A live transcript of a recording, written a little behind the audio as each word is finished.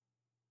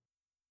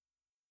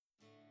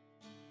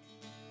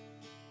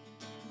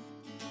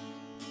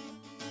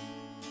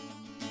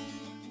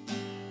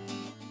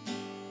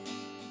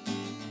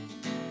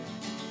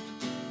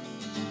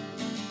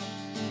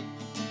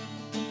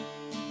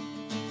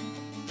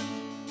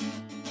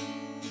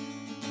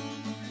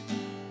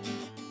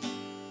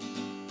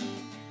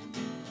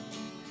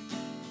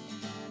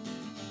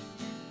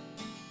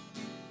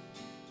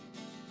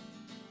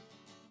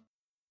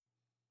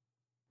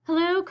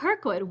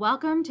Kirkwood.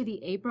 Welcome to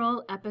the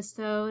April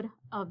episode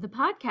of the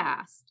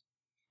podcast.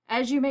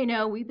 As you may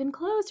know, we've been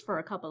closed for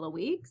a couple of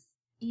weeks.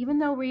 Even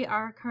though we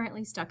are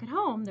currently stuck at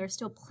home, there's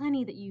still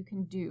plenty that you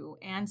can do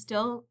and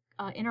still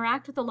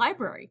interact with the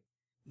library.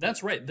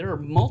 That's right. There are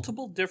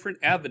multiple different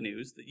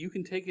avenues that you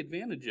can take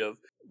advantage of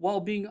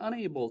while being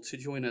unable to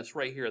join us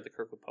right here at the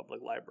Kirkwood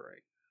Public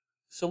Library.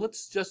 So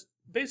let's just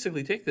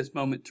basically take this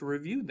moment to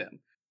review them.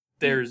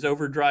 There's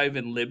Overdrive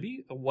and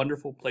Libby, a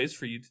wonderful place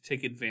for you to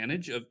take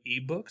advantage of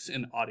ebooks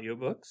and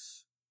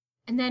audiobooks.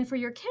 And then for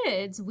your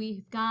kids,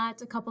 we've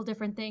got a couple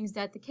different things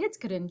that the kids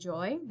could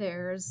enjoy.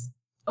 There's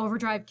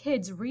Overdrive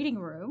Kids Reading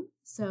Room,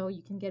 so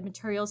you can get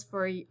materials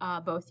for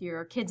both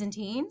your kids and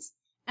teens.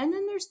 And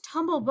then there's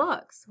Tumble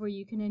Books, where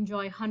you can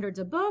enjoy hundreds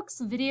of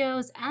books,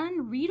 videos,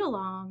 and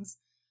read-alongs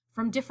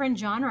from different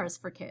genres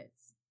for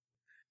kids.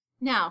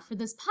 Now, for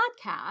this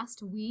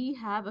podcast, we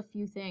have a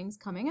few things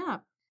coming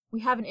up. We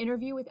have an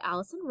interview with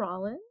Alison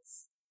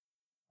Rollins,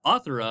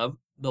 author of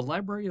The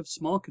Library of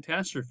Small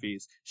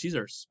Catastrophes. She's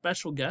our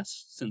special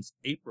guest since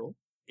April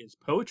is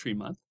Poetry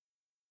Month.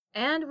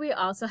 And we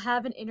also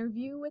have an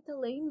interview with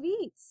Elaine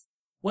Viets.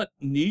 What,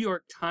 New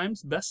York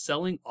Times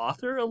best-selling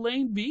author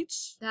Elaine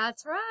Viets?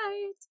 That's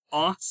right.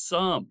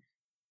 Awesome.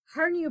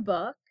 Her new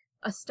book,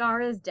 A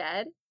Star is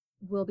Dead,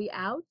 will be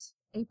out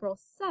April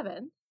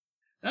 7th.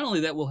 Not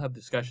only that, we'll have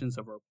discussions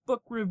of our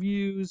book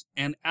reviews,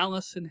 and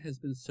Allison has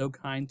been so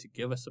kind to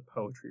give us a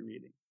poetry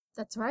reading.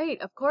 That's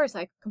right. Of course,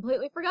 I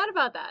completely forgot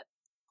about that.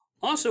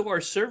 Also, our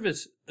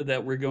service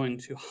that we're going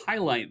to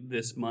highlight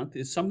this month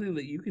is something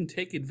that you can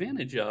take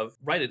advantage of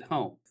right at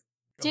home.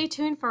 Stay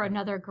tuned for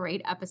another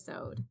great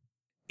episode.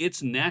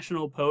 It's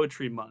National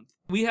Poetry Month.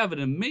 We have an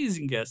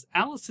amazing guest,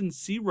 Alison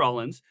C.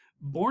 Rollins,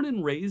 born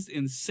and raised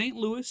in St.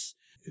 Louis,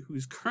 who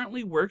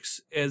currently works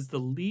as the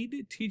lead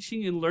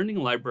teaching and learning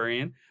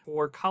librarian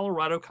for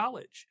Colorado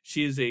College.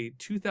 She is a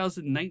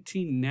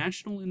 2019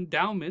 National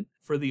Endowment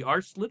for the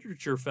Arts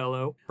Literature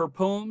Fellow. Her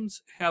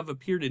poems have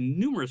appeared in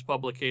numerous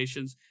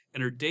publications,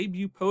 and her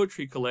debut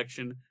poetry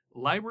collection,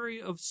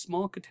 Library of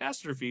Small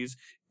Catastrophes,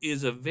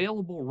 is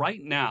available right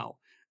now.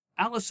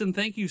 Alison,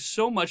 thank you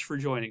so much for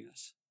joining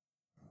us.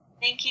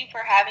 Thank you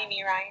for having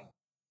me,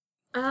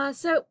 Ryan.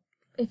 So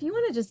if you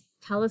want to just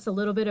tell us a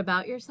little bit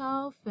about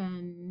yourself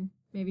and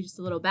maybe just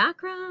a little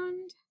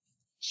background.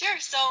 Sure.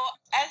 So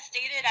as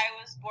stated,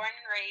 I was born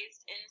and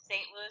raised in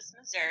St. Louis,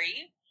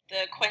 Missouri.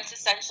 The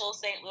quintessential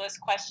St. Louis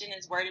question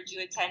is, where did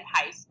you attend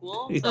high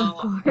school? So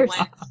I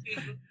went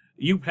to...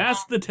 You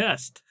passed the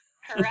test.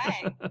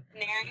 Correct.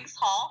 Narings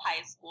Hall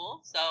High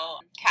School, so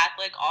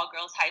Catholic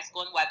all-girls high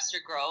school in Webster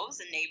Groves,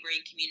 a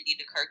neighboring community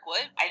to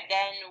Kirkwood. I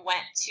then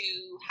went to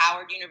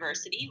Howard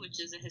University,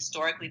 which is a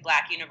historically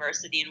Black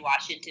university in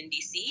Washington,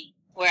 D.C.,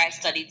 where I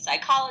studied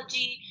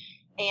psychology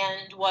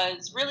and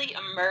was really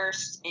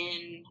immersed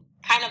in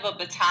kind of a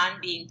baton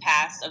being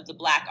passed of the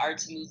Black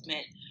arts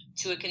movement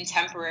to a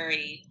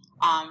contemporary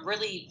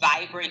really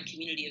vibrant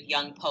community of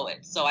young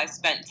poets. So I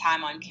spent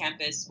time on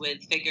campus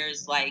with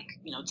figures like,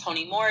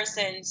 Toni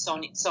Morrison,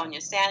 Sonia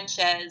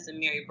Sanchez,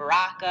 Amiri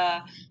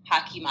Baraka,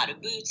 Hakeem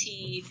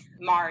Adabuti,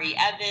 Mari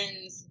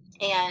Evans,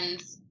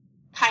 and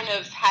kind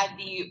of had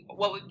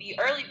what would be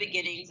early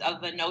beginnings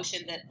of a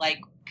notion that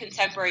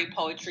contemporary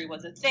poetry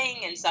was a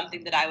thing and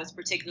something that I was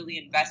particularly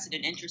invested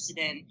and interested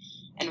in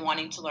and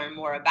wanting to learn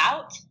more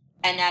about.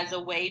 And as a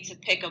way to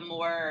pick a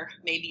more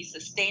maybe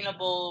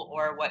sustainable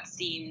or what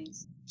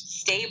seems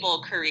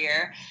stable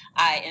career,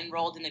 I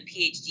enrolled in a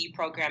PhD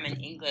program in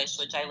English,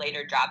 which I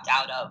later dropped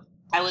out of.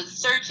 I was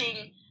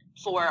searching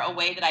for a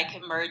way that I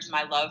could merge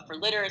my love for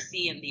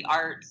literacy and the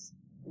arts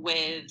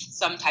with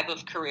some type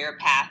of career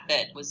path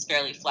that was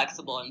fairly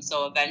flexible. And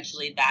so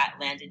eventually that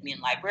landed me in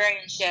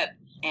librarianship.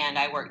 And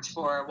I worked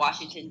for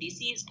Washington,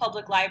 D.C.'s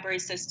public library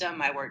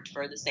system. I worked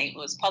for the St.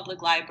 Louis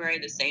Public Library,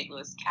 the St.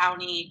 Louis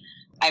County.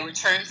 I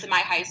returned to my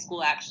high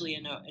school actually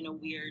in a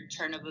weird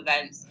turn of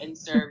events and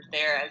served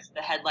there as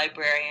the head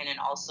librarian and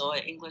also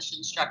an English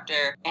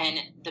instructor. And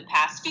the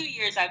past few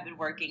years I've been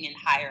working in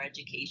higher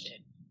education.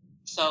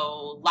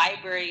 So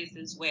libraries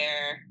is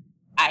where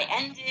I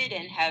ended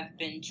and have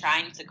been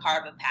trying to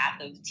carve a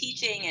path of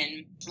teaching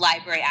and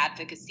library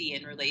advocacy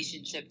in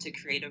relationship to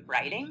creative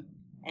writing.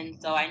 And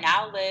so I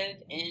now live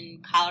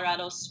in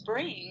Colorado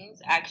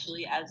Springs,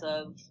 actually, as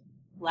of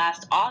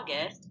last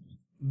August.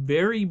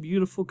 Very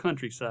beautiful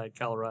countryside,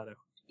 Colorado.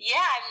 Yeah,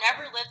 I've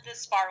never lived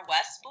this far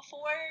west before.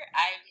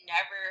 I've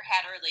never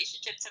had a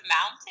relationship to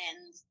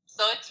mountains.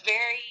 So it's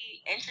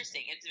very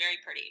interesting. It's very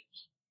pretty.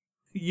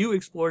 You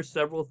explore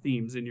several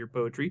themes in your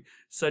poetry,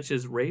 such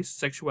as race,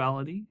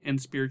 sexuality,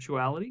 and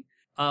spirituality.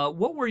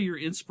 What were your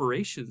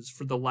inspirations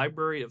for the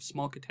Library of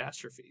Small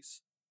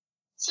Catastrophes?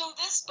 So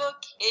this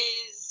book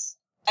is,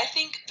 I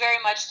think,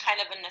 very much kind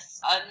of a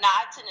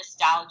nod to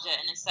nostalgia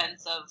in a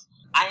sense of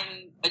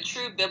I'm a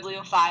true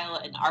bibliophile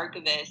and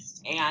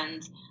archivist,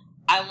 and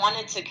I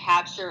wanted to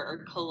capture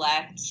or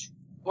collect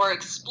or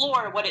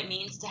explore what it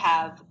means to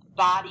have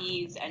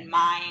bodies and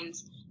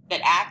minds that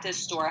act as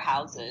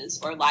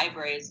storehouses or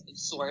libraries of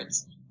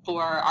sorts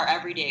for our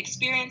everyday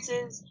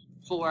experiences,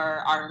 for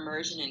our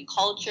immersion in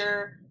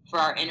culture, for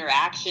our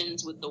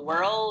interactions with the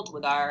world,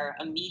 with our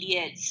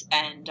immediate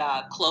and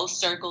close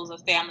circles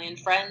of family and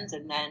friends,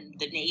 and then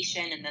the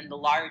nation, and then the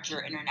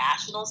larger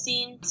international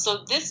scene.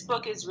 So this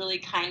book is really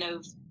kind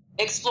of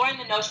exploring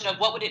the notion of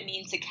what would it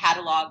mean to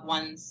catalog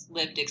one's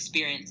lived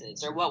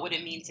experiences, or what would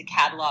it mean to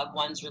catalog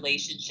one's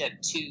relationship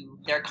to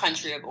their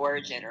country of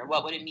origin, or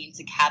what would it mean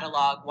to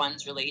catalog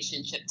one's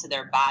relationship to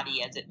their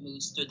body as it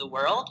moves through the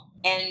world,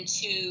 and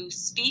to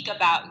speak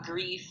about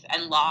grief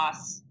and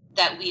loss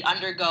that we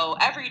undergo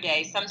every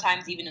day,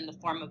 sometimes even in the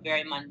form of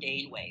very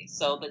mundane ways.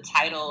 So the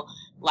title,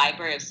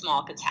 Library of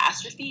Small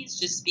Catastrophes,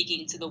 just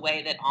speaking to the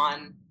way that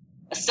on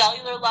a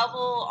cellular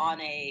level, on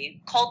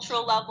a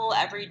cultural level,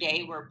 every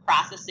day we're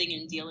processing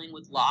and dealing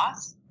with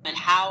loss. And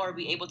how are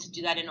we able to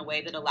do that in a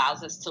way that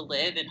allows us to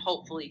live and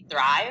hopefully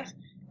thrive?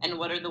 And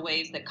what are the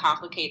ways that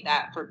complicate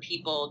that for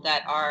people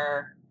that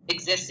are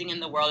existing in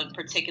the world in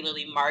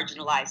particularly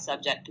marginalized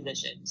subject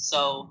positions?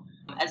 So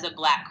as a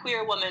Black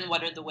queer woman,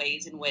 what are the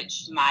ways in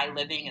which my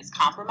living is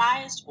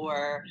compromised,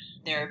 or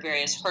there are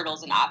various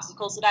hurdles and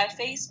obstacles that I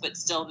face, but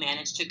still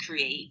manage to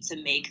create,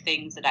 to make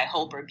things that I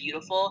hope are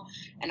beautiful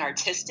and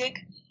artistic?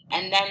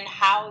 And then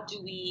how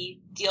do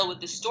we deal with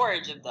the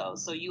storage of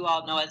those? So you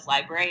all know, as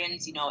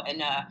librarians, in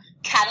a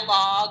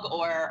catalog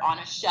or on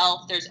a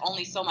shelf, there's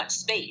only so much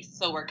space.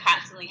 So we're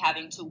constantly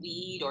having to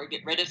weed or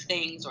get rid of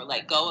things or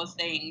let go of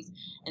things.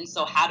 And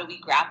so how do we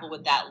grapple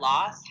with that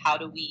loss? How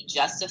do we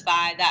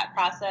justify that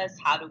process?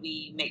 How do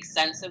we make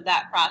sense of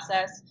that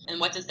process? And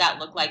what does that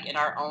look like in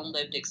our own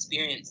lived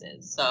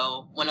experiences?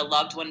 So when a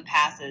loved one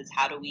passes,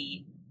 how do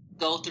we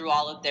go through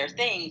all of their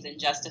things and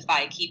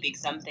justify keeping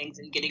some things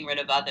and getting rid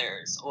of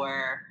others?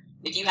 Or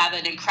if you have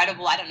an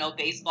incredible,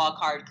 baseball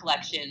card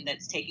collection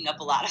that's taking up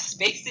a lot of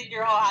space in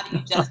your home, how do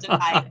you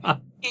justify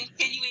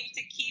continuing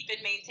to keep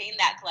and maintain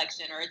that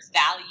collection, or its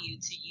value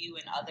to you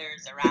and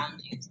others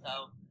around you?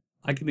 So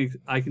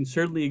I can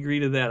certainly agree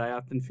to that. I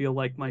often feel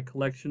like my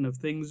collection of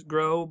things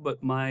grow,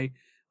 but my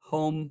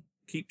home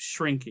keeps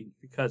shrinking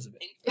because of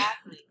it.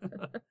 Exactly.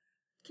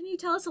 Can you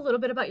tell us a little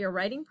bit about your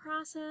writing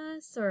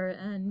process,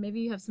 and maybe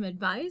you have some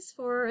advice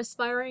for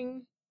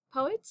aspiring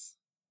poets?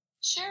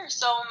 Sure.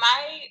 So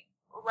my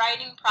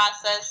writing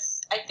process,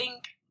 I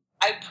think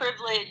I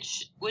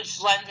privilege,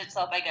 which lends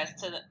itself, I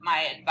guess, to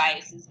my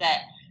advice, is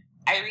that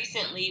I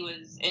recently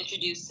was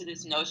introduced to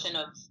this notion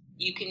of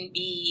you can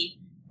be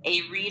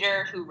a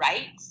reader who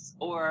writes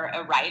or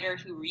a writer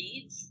who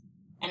reads.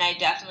 And I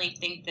definitely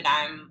think that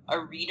I'm a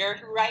reader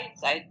who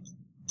writes. I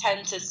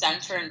tend to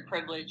center and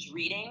privilege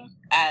reading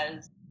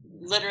as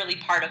literally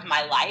part of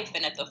my life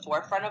and at the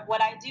forefront of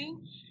what I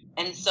do.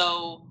 And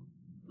so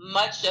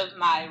much of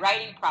my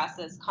writing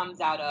process comes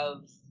out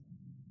of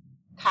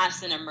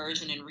constant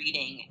immersion in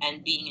reading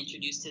and being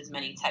introduced to as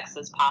many texts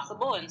as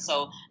possible. And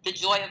so the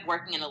joy of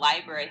working in a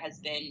library has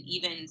been,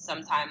 even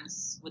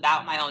sometimes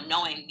without my own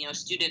knowing,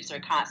 students are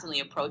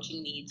constantly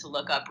approaching me to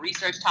look up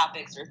research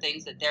topics or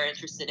things that they're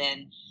interested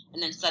in.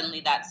 And then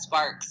suddenly that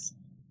sparks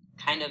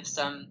kind of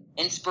some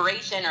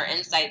inspiration or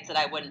insights that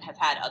I wouldn't have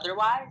had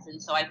otherwise.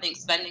 And so I think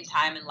spending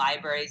time in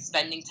libraries,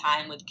 spending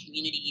time with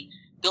community,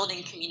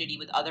 building community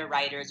with other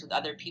writers, with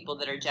other people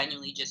that are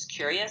genuinely just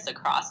curious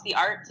across the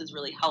arts is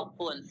really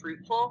helpful and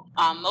fruitful.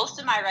 Most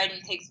of my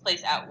writing takes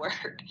place at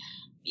work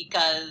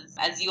because,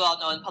 as you all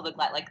know, in public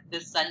life, like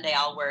this Sunday,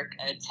 I'll work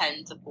a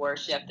 10 to 4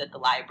 shift at the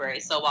library.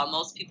 So while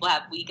most people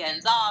have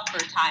weekends off or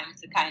time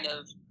to kind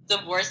of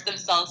divorce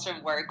themselves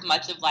from work,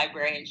 much of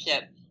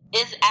librarianship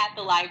is at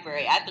the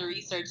library, at the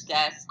research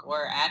desk,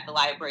 or at the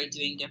library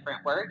doing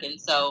different work. And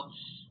so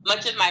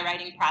much of my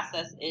writing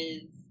process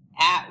is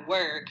at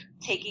work,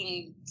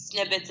 taking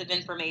snippets of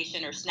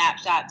information or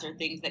snapshots or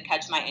things that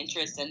catch my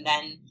interest, and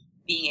then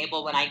being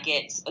able, when I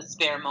get a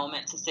spare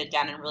moment, to sit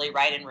down and really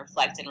write and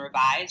reflect and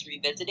revise,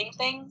 revisiting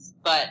things.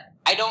 But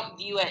I don't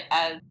view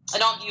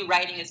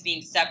writing as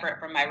being separate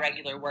from my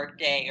regular work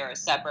day, or a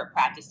separate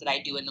practice that I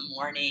do in the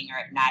morning or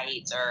at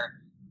night, or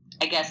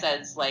I guess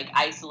as like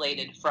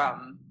isolated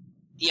from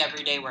the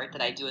everyday work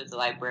that I do as a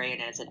librarian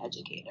and as an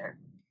educator.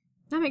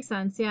 That makes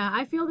sense. Yeah,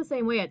 I feel the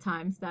same way at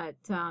times, that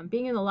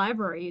being in the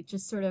library, it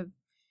just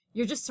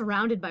you're just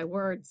surrounded by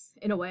words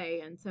in a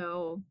way. And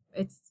so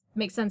it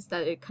makes sense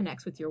that it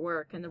connects with your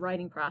work and the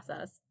writing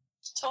process.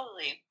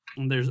 Totally.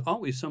 And there's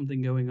always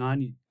something going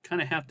on. You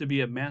kind of have to be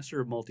a master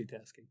of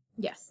multitasking.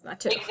 Yes, that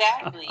too.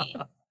 Exactly.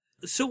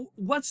 So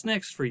what's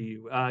next for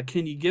you?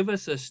 Can you give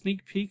us a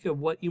sneak peek of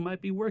what you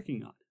might be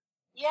working on?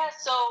 Yeah,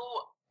 so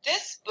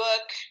this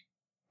book,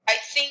 I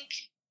think,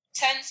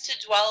 tends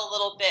to dwell a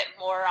little bit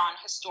more on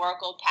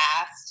historical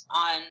past,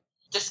 on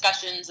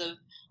discussions of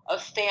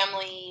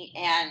family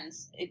and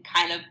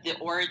kind of the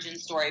origin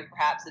story,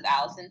 perhaps, of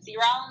Alison C.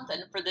 Rollins.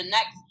 And for the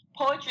next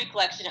poetry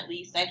collection, at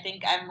least, I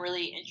think I'm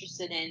really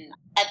interested in,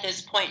 at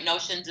this point,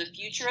 notions of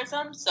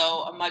futurism.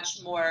 So a much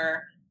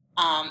more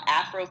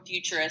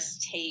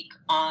Afrofuturist take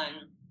on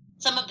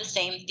some of the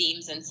same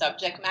themes and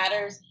subject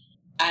matters.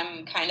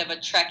 I'm kind of a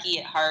Trekkie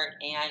at heart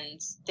and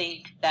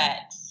think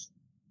that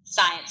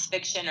science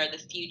fiction or the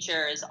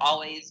future is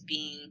always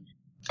being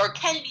or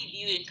can be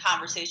viewed in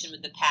conversation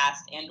with the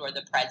past and or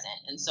the present.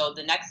 And so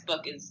the next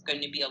book is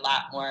going to be a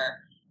lot more,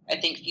 I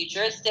think,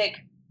 futuristic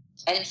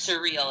and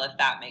surreal, if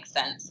that makes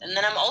sense. And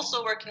then I'm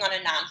also working on a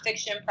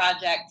nonfiction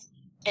project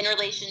in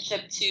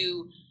relationship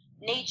to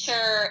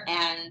nature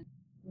and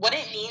what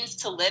it means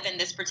to live in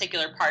this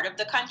particular part of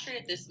the country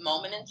at this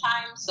moment in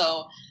time.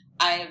 So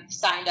I've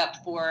signed up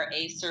for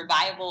a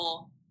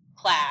survival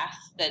class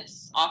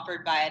that's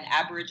offered by an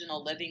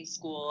Aboriginal living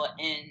school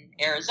in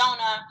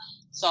Arizona.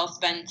 So I'll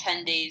spend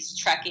 10 days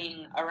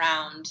trekking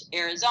around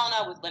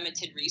Arizona with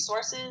limited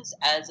resources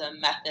as a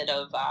method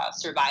of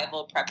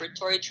survival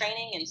preparatory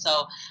training. And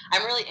so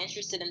I'm really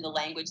interested in the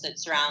language that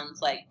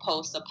surrounds like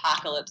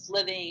post-apocalypse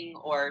living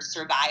or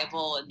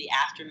survival in the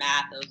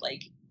aftermath of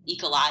like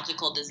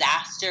ecological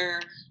disaster,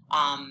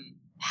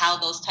 how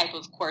those type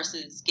of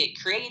courses get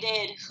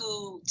created,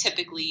 who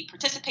typically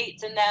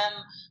participates in them,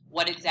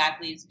 what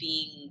exactly is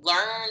being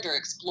learned or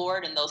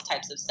explored in those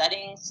types of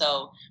settings.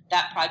 So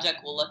that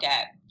project will look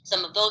at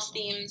some of those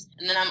themes.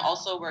 And then I'm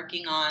also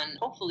working on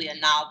hopefully a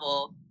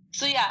novel.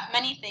 So yeah,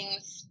 many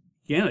things.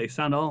 Yeah, they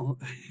sound all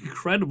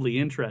incredibly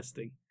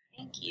interesting.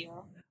 Thank you.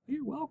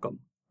 You're welcome.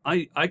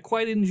 I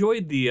quite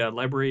enjoyed the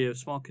Library of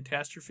Small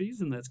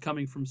Catastrophes, and that's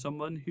coming from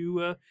someone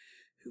who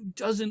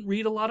doesn't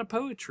read a lot of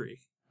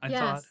poetry. And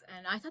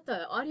I thought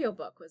the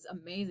audiobook was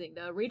amazing.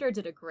 The reader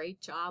did a great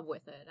job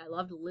with it. I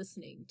loved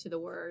listening to the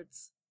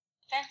words.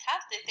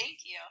 Fantastic. Thank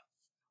you.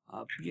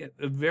 Yeah,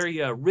 a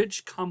very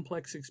rich,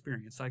 complex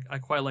experience. I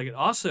quite like it.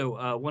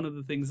 Also, one of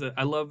the things that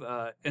I love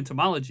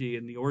entomology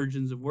and the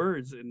origins of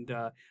words, and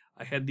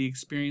I had the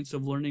experience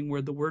of learning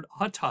where the word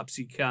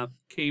autopsy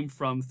came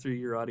from through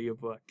your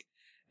audiobook,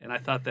 and I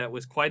thought that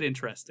was quite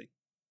interesting.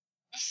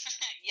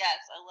 Yes,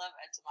 I love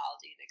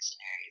etymology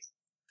dictionaries.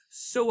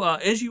 So,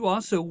 as you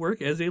also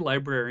work as a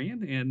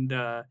librarian, and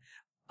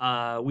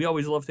we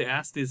always love to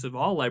ask this of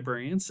all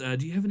librarians,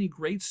 do you have any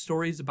great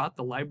stories about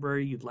the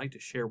library you'd like to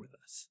share with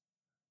us?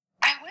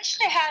 I wish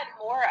I had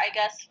more, I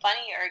guess,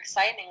 funny or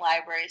exciting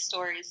library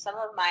stories. Some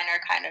of mine are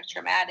kind of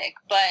traumatic,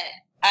 but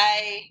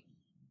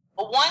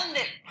one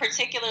that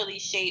particularly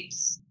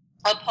shapes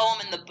a poem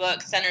in the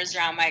book centers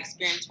around my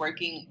experience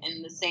working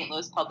in the St.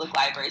 Louis Public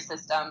Library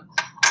system.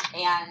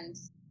 And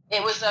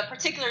it was a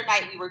particular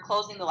night we were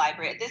closing the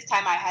library. At this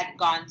time, I hadn't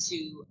gone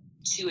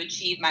to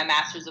achieve my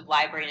Master's of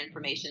Library and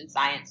Information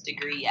Science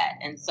degree yet.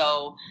 And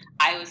so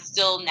I was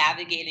still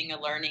navigating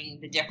and learning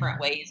the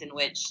different ways in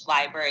which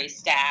library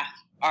staff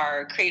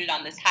are created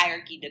on this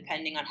hierarchy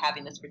depending on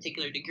having this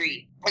particular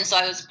degree. And so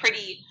I was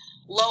pretty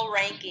low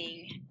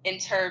ranking in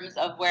terms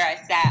of where I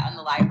sat on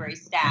the library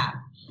staff.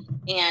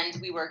 And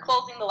we were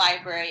closing the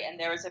library, and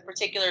there was a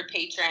particular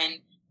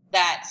patron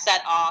that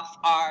set off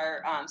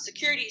our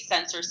security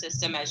sensor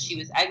system as she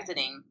was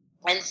exiting.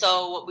 And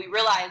so what we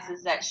realized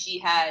is that she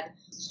had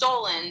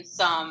stolen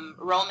some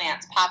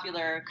romance,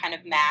 popular kind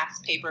of mass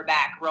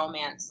paperback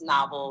romance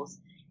novels,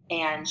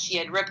 and she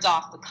had ripped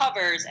off the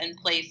covers and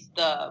placed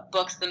the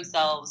books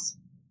themselves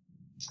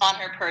on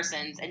her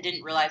persons and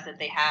didn't realize that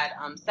they had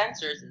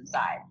sensors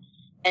inside.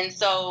 And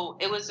so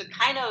it was a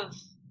kind of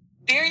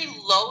very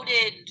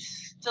loaded,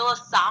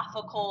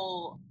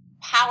 philosophical,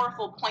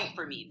 powerful point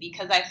for me,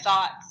 because I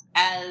thought,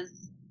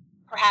 as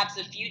perhaps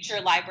a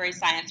future library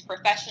science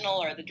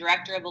professional or the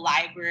director of a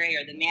library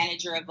or the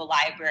manager of a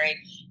library,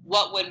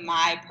 what would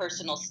my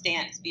personal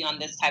stance be on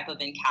this type of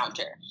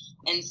encounter?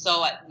 And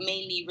so it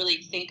made me really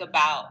think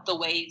about the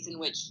ways in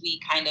which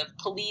we kind of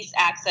police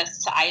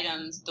access to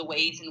items, the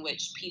ways in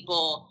which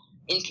people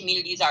in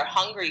communities are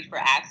hungry for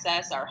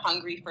access, are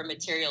hungry for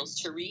materials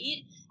to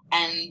read,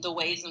 and the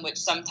ways in which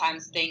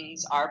sometimes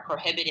things are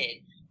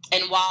prohibited.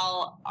 And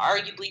while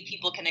arguably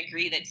people can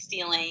agree that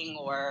stealing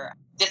or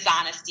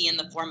dishonesty in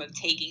the form of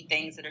taking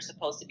things that are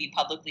supposed to be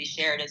publicly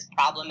shared is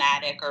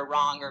problematic or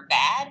wrong or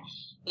bad,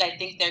 but I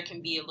think there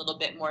can be a little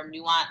bit more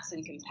nuance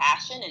and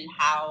compassion in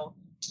how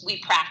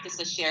we practice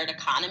a shared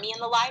economy in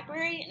the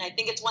library. And I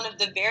think it's one of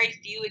the very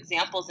few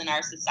examples in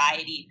our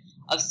society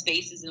of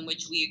spaces in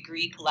which we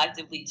agree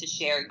collectively to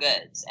share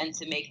goods and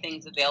to make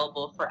things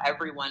available for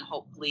everyone,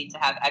 hopefully to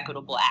have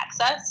equitable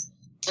access.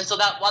 And so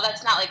that while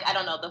that's not like, I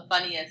don't know, the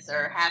funniest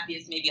or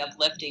happiest, maybe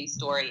uplifting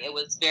story, it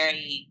was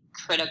very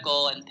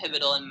critical and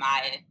pivotal in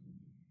my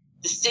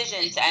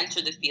decision to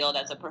enter the field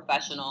as a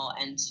professional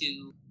and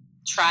to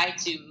try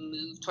to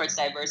move towards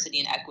diversity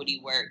and equity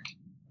work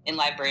in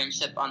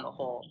librarianship on the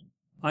whole.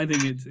 I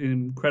think it's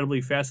incredibly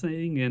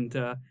fascinating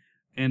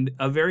and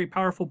a very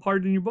powerful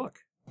part in your book.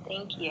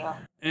 Thank you.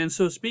 And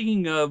so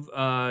speaking of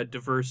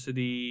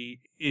diversity,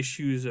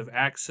 issues of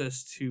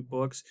access to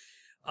books,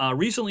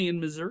 recently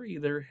in Missouri,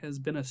 there has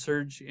been a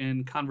surge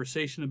in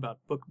conversation about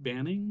book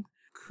banning.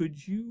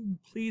 Could you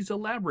please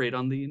elaborate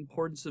on the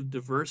importance of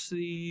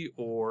diversity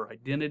or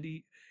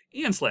identity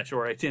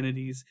or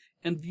identities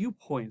and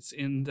viewpoints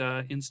in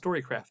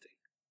story crafting?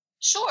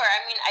 Sure.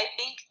 I mean, I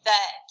think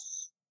that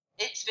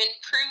it's been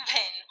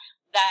proven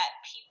that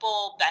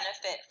people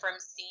benefit from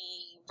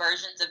seeing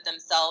versions of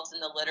themselves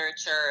in the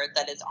literature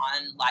that is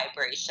on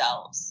library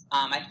shelves.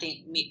 I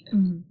think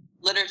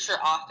literature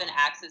often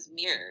acts as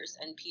mirrors,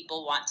 and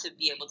people want to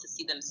be able to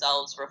see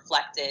themselves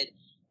reflected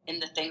in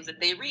the things that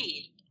they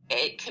read.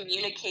 It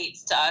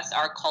communicates to us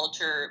our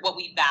culture, what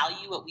we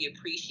value, what we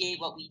appreciate,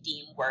 what we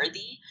deem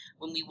worthy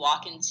when we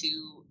walk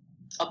into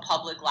a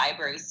public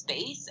library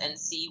space and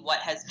see what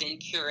has been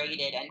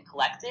curated and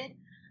collected.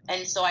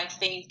 And so I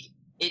think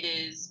it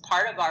is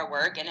part of our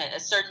work, and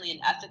certainly an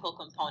ethical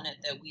component,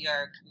 that we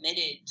are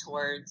committed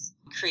towards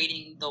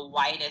creating the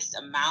widest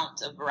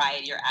amount of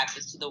variety, or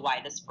access to the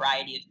widest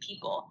variety of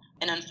people.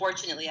 And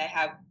unfortunately, I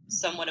have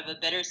somewhat of a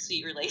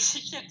bittersweet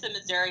relationship to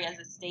Missouri as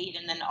a state.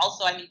 And then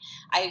also,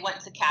 I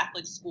went to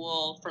Catholic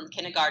school from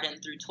kindergarten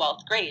through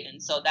 12th grade.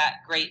 And so that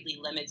greatly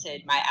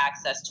limited my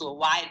access to a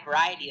wide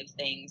variety of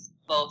things,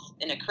 both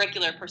in a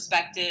curricular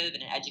perspective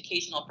and an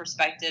educational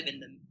perspective,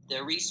 and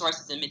the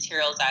resources and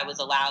materials I was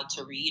allowed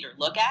to read or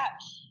look at.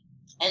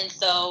 And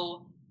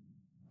so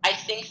I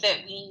think that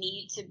we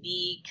need to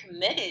be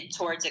committed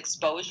towards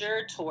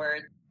exposure,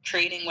 toward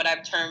creating what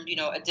I've termed,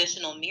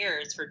 additional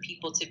mirrors for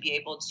people to be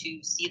able to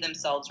see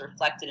themselves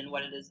reflected in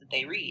what it is that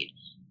they read.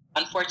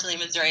 Unfortunately,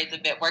 Missouri is a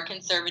bit more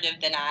conservative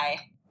than I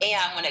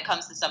am when it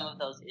comes to some of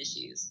those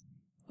issues.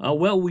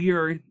 Well, we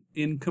are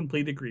in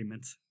complete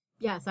agreement.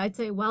 Yes, I'd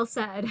say well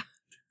said.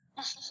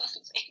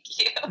 Thank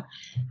you.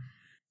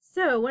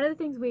 So one of the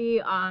things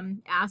we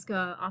ask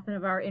often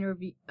of our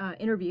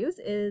interviews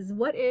is,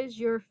 what is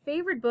your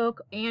favorite book,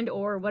 and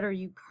or what are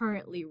you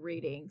currently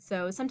reading?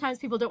 So sometimes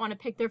people don't want to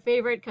pick their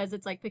favorite because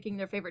it's like picking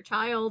their favorite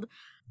child.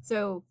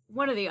 So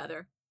one or the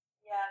other.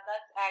 Yeah,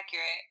 that's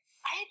accurate.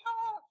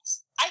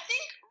 I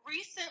think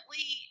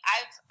recently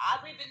I've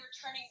oddly been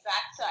returning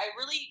back to, I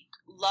really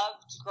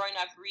loved growing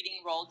up reading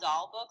Roald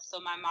Dahl books. So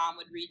my mom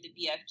would read the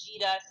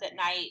BFG to us at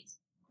night.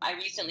 I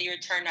recently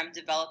returned. I'm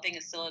developing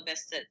a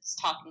syllabus that's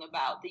talking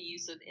about the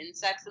use of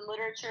insects in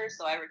literature.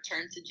 So I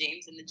returned to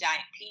James and the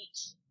Giant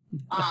Peach.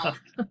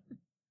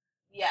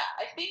 Yeah,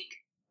 I think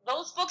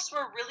those books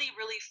were really,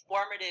 really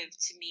formative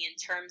to me in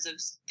terms of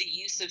the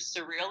use of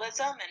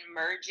surrealism and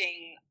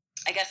merging,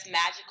 I guess,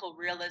 magical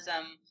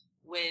realism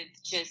with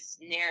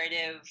just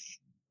narrative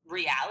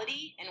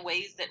reality in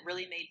ways that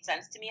really made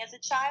sense to me as a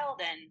child.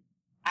 And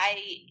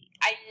I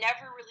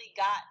never really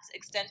got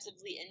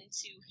extensively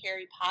into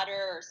Harry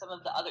Potter or some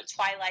of the other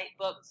Twilight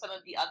books, some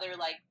of the other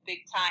big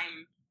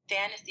time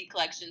fantasy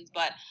collections,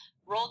 but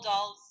Roald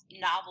Dahl's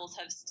novels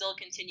have still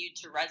continued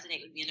to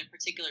resonate with me in a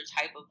particular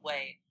type of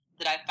way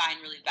that I find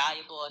really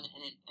valuable and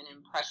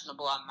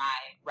impressionable on my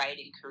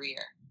writing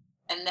career.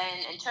 And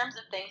then in terms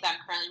of things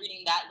I'm currently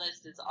reading, that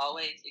list is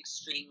always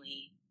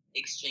extremely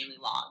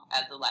long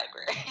as a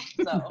librarian.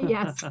 So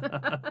Yes,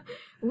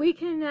 we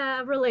can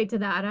relate to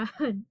that.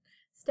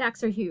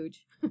 Stacks are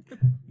huge.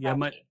 Yeah,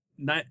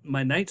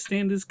 my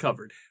nightstand is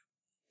covered.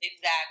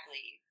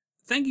 Exactly.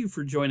 Thank you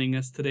for joining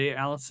us today,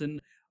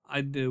 Allison.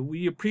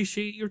 We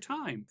appreciate your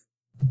time.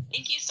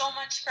 Thank you so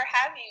much for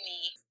having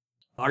me.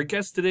 Our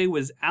guest today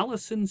was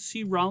Alison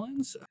C.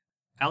 Rollins.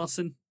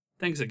 Allison,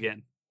 thanks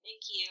again.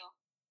 Thank you.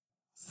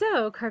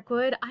 So,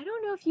 Kirkwood, I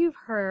don't know if you've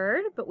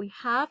heard, but we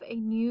have a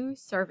new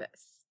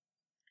service.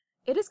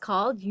 It is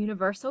called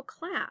Universal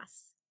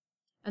Class.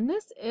 And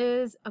this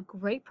is a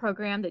great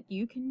program that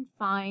you can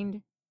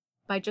find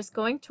by just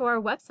going to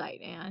our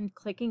website and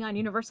clicking on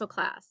Universal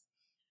Class.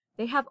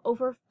 They have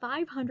over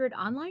 500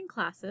 online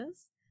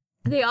classes.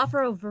 They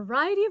offer a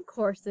variety of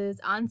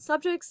courses on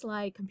subjects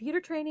like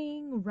computer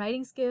training,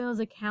 writing skills,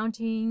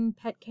 accounting,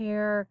 pet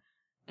care,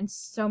 and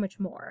so much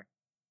more.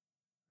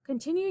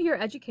 Continue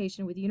your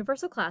education with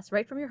Universal Class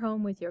right from your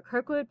home with your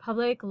Kirkwood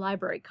Public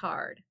Library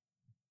card.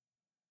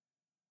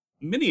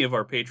 Many of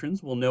our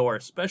patrons will know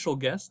our special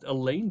guest,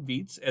 Elaine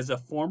Viets, as a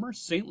former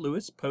St.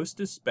 Louis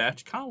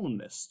Post-Dispatch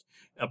columnist,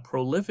 a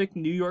prolific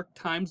New York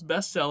Times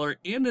bestseller,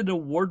 and an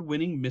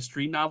award-winning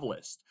mystery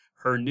novelist.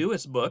 Her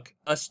newest book,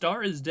 A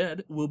Star is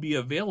Dead, will be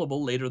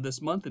available later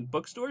this month in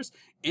bookstores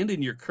and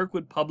in your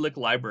Kirkwood Public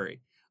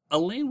Library.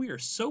 Elaine, we are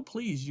so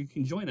pleased you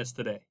can join us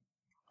today.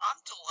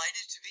 I'm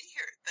delighted to be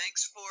here.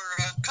 Thanks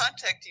for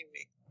contacting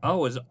me.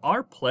 Oh, it's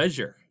our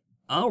pleasure.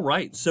 All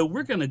right, so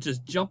we're going to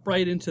just jump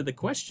right into the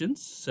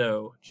questions.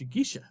 So,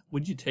 Jigisha,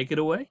 would you take it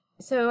away?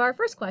 So our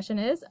first question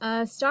is,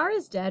 A Star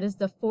is Dead is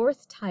the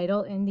fourth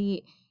title in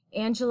the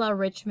Angela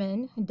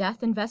Richman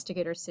Death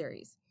Investigator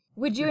Series.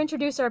 Would you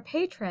introduce our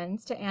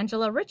patrons to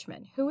Angela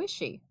Richman? Who is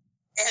she?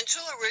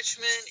 Angela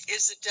Richman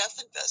is a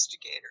death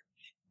investigator.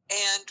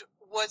 And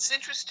what's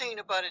interesting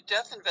about a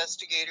death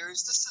investigator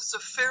is this is a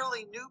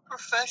fairly new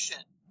profession.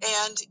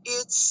 And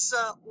it's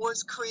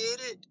was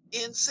created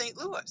in St.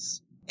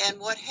 Louis. And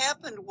what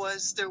happened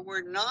was there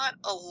were not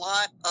a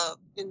lot of,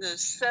 in the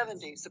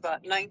 70s,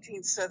 about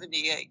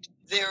 1978,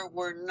 there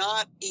were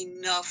not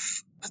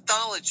enough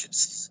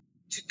pathologists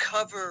to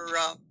cover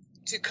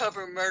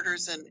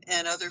murders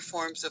and other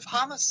forms of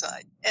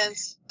homicide. And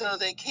so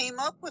they came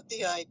up with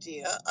the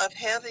idea of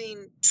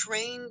having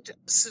trained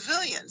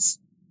civilians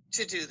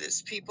to do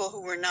this, people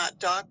who were not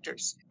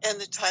doctors.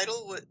 And the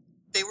title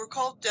They were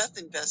called death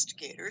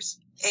investigators,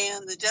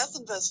 and the death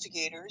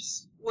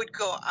investigators would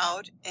go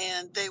out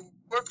and they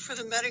worked for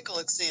the medical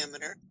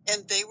examiner,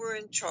 and they were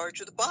in charge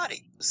of the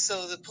body.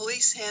 So the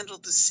police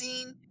handled the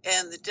scene,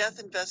 and the death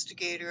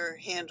investigator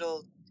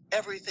handled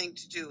everything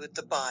to do with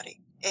the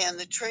body. And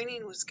the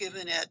training was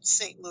given at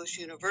St. Louis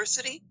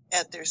University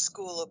at their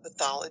School of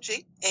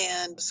Pathology.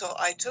 And so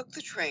I took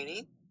the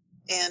training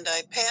and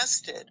I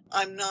passed it.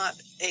 I'm not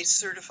a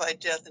certified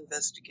death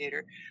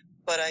investigator,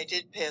 but I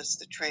did pass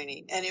the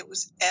training, and it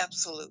was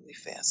absolutely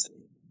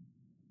fascinating.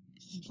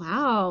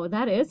 Wow,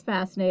 that is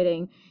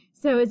fascinating.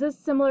 So is this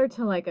similar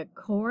to like a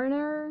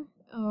coroner,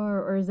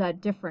 or is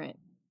that different?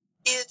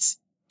 It's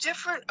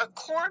different. A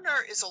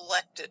coroner is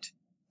elected.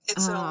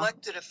 It's an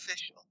elected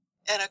official.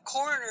 And a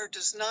coroner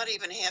does not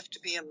even have to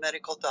be a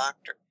medical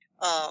doctor.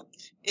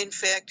 In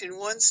fact, in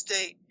one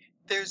state,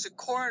 there's a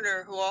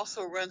coroner who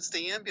also runs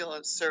the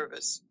ambulance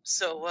service.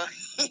 So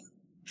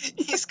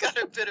he's got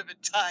a bit of a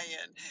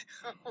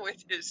tie-in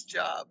with his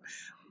job.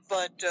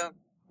 But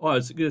well, I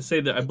was going to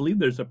say that I believe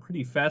there's a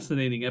pretty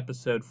fascinating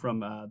episode from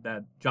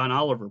that John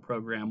Oliver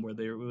program where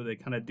they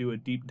kind of do a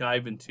deep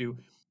dive into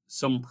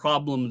some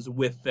problems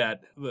with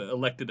that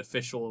elected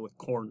official with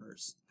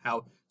coroners.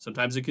 How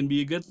sometimes it can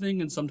be a good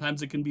thing and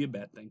sometimes it can be a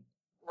bad thing.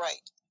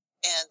 Right.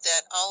 And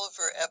that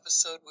Oliver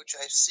episode, which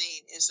I've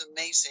seen, is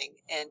amazing,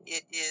 and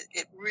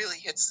it really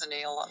hits the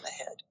nail on the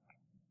head.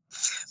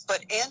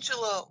 But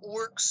Angela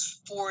works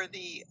for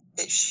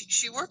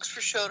she works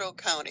for Choteau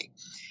County,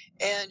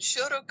 and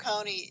Choteau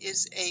County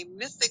is a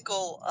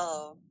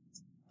mythical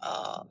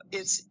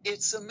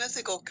it's a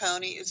mythical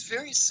county. It's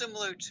very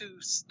similar to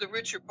the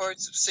richer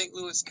parts of St.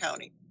 Louis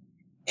County.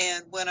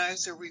 And when I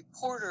was a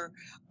reporter,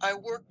 I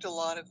worked a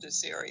lot of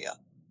this area.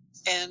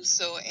 And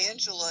so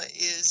Angela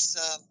is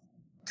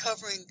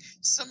covering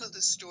some of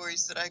the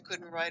stories that I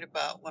couldn't write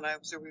about when I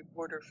was a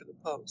reporter for the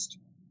Post.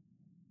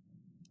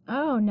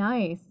 Oh,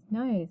 nice.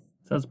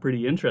 Sounds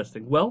pretty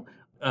interesting. Well,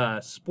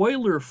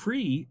 spoiler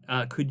free,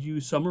 could you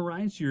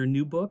summarize your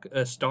new book,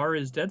 A Star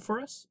is Dead, for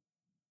us?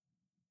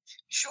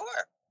 Sure.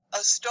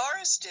 A Star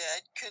is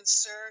Dead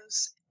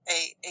concerns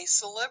a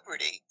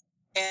celebrity,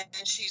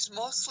 and she's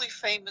mostly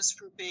famous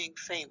for being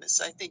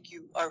famous. I think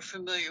you are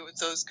familiar with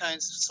those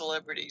kinds of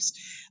celebrities.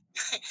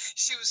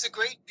 She was a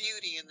great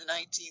beauty in the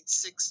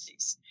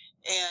 1960s,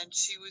 and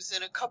she was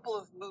in a couple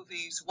of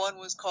movies. One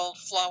was called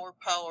Flower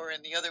Power,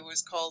 and the other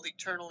was called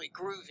Eternally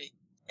Groovy.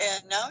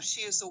 And now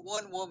she is a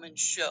one-woman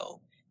show,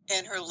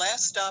 and her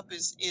last stop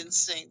is in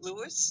St.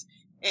 Louis,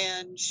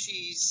 and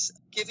she's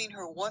giving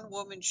her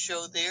one-woman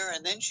show there,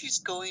 and then she's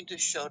going to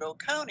Choteau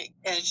County.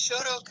 And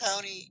Choteau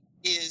County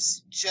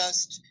is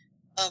just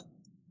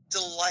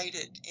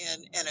delighted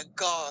and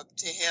agog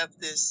to have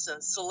this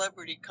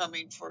celebrity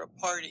coming for a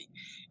party.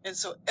 And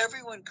so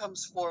everyone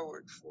comes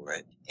forward for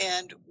it.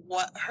 And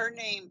what her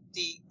name,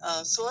 the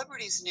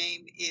celebrity's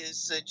name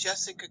is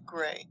Jessica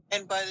Gray.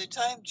 And by the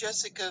time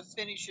Jessica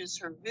finishes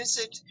her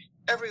visit,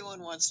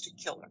 everyone wants to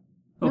kill her.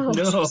 Oh,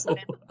 no.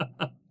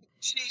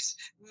 She's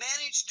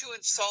managed to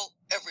insult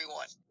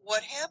everyone.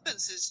 What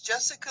happens is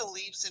Jessica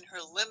leaves in her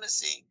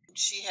limousine.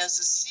 She has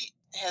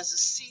a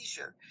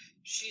seizure.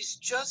 She's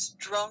just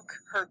drunk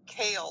her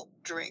kale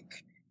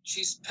drink.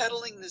 She's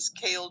peddling this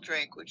kale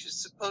drink, which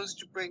is supposed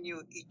to bring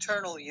you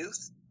eternal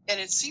youth. And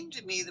it seemed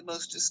to me the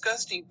most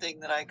disgusting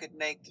thing that I could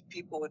make that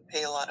people would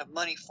pay a lot of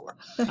money for.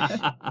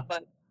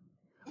 But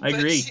I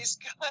agree. She's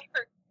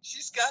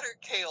got her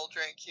kale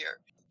drink here.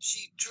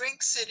 She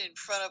drinks it in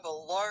front of a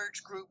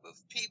large group of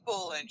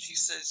people, and she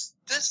says,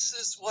 "This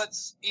is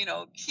what's,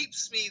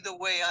 keeps me the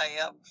way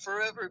I am,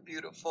 forever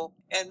beautiful."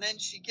 And then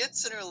she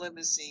gets in her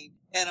limousine,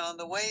 and on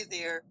the way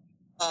there,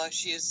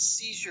 she has a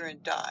seizure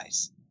and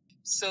dies.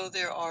 So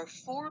there are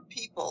 4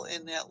 people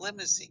in that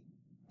limousine,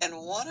 and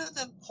one of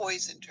them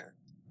poisoned her.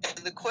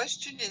 And the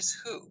question is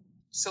who?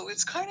 So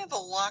it's kind of a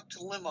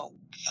locked limo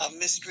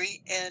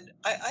mystery, and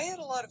I had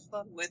a lot of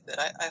fun with it.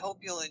 I hope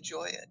you'll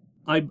enjoy it.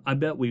 I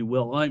bet we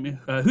will. I mean,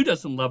 who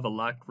doesn't love a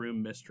locked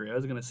room mystery? I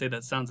was going to say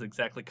that sounds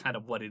exactly kind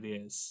of what it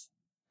is.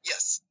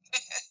 Yes.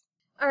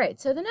 All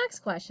right, so the next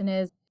question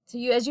is, so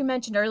you, as you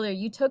mentioned earlier,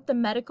 you took the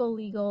medical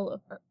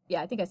legal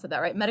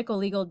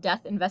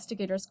Death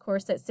Investigators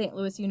course at St.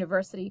 Louis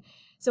University.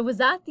 So was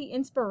that the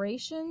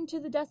inspiration to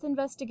the Death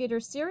Investigator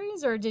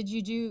series, or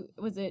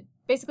was it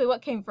basically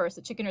what came first,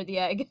 the chicken or the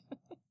egg?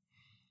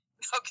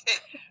 Okay,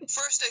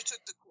 first I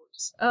took the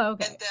course. Oh,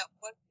 okay. And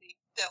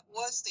that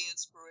was the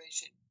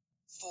inspiration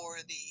for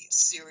the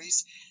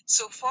series.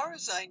 So far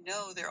as I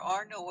know, there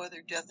are no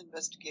other Death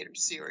Investigator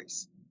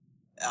series.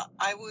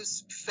 I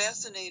was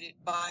fascinated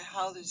by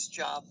how this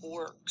job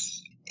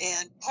works.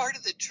 And part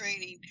of the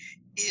training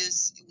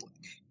is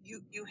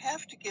you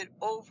have to get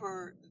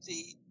over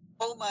the,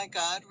 oh my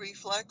God,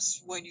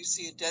 reflex when you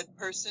see a dead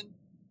person,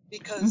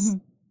 because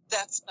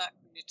that's not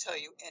going to tell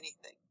you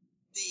anything.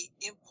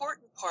 The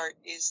important part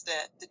is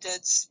that the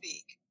dead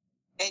speak,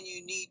 and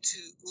you need to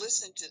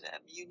listen to them.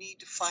 You need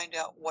to find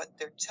out what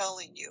they're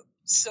telling you.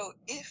 So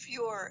if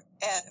you're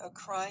at a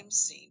crime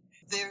scene,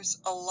 there's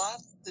a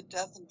lot the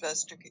death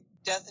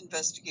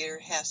investigator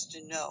has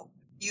to know.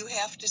 you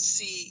have to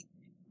see,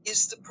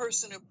 is the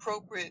person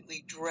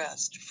appropriately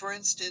dressed? For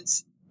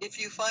instance, if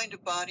you find a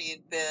body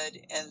in bed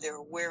and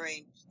they're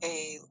wearing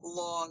a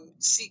long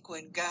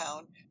sequin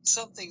gown,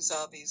 something's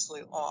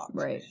obviously off.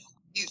 Right.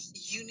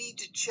 You need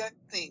to check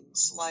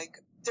things like,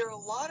 there are a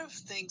lot of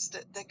things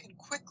that can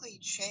quickly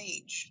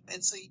change,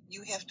 and so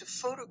you have to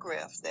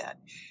photograph that.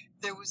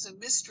 There was a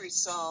mystery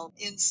solved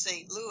in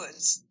St.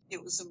 Louis.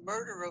 It was a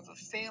murder of a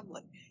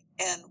family,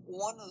 and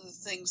one of the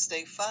things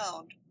they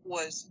found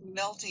was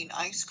melting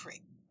ice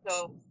cream.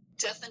 So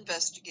Death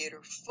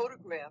Investigator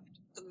photographed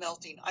the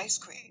melting ice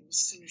cream as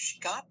soon as she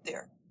got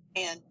there,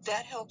 and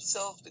that helped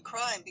solve the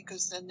crime,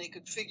 because then they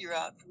could figure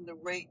out from the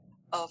rate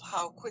of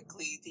how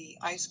quickly the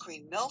ice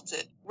cream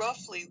melted,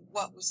 roughly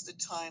what was the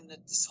time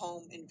that this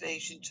home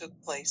invasion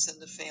took place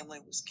and the family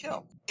was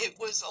killed. It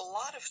was a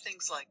lot of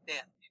things like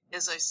that.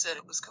 As I said,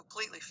 it was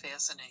completely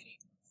fascinating.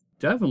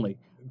 Definitely.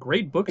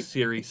 Great book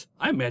series.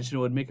 I imagine it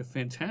would make a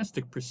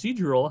fantastic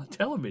procedural on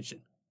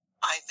television.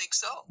 I think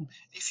so.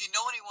 If you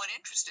know anyone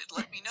interested,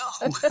 let me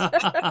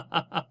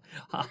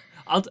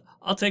know.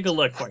 I'll take a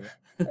look for you.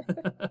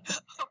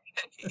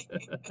 Okay.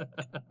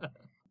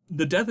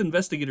 The Death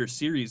Investigator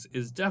series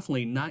is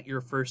definitely not your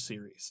first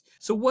series.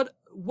 So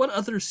what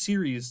other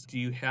series do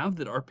you have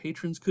that our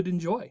patrons could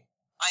enjoy?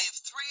 I have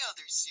 3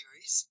 other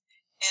series,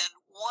 and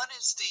one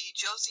is the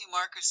Josie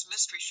Marcus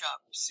Mystery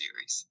Shopper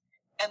series.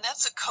 And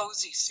that's a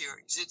cozy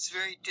series. It's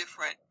very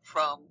different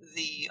from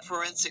the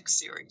forensic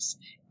series.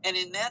 And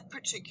in that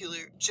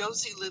particular,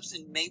 Josie lives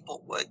in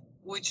Maplewood,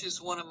 which is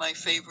one of my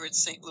favorite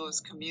St. Louis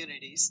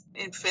communities.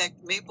 In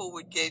fact,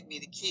 Maplewood gave me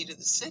the key to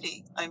the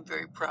city, I'm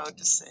very proud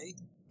to say.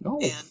 Oh,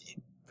 And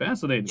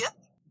fascinating. yeah,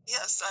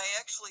 yes,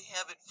 I actually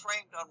have it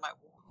framed on my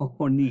wall.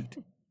 Oh, neat.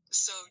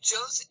 So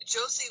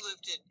Josie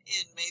lived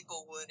in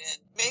Maplewood, and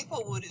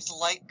Maplewood is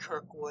like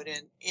Kirkwood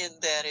in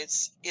that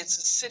it's a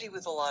city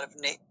with a lot of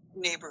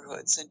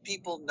neighborhoods, and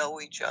people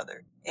know each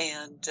other.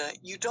 And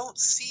you don't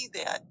see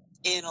that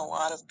in a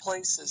lot of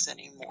places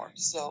anymore.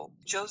 So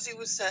Josie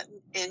was set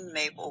in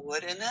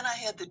Maplewood, and then I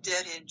had the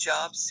Dead End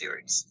Job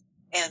series,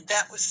 and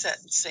that was set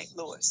in St.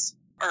 Louis.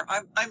 Or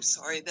I'm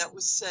sorry, that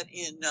was set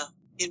in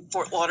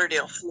Fort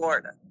Lauderdale,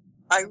 Florida.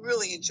 I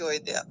really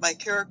enjoyed that. My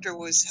character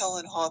was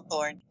Helen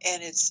Hawthorne,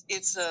 and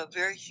it's a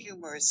very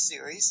humorous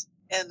series.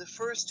 And the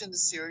first in the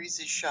series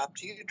is Shop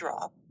Till You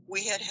Drop.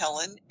 We had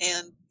Helen,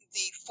 and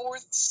the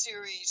 4th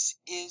series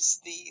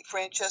is the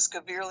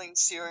Francesca Vierling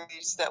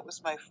series. That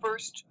was my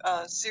first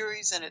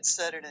series, and it's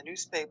set in a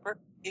newspaper.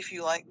 If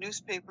you like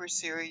newspaper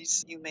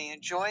series, you may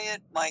enjoy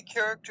it. My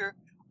character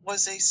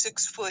was a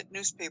 6-foot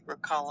newspaper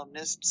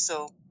columnist,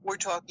 so we're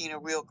talking a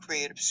real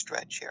creative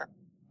stretch here.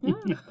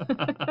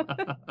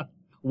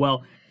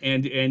 Well,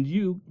 and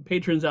you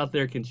patrons out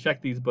there can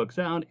check these books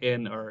out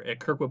and are at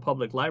Kirkwood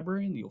Public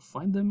Library, and you'll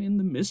find them in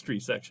the mystery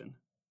section.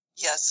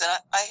 Yes, and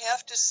I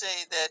have to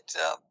say that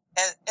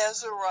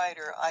as a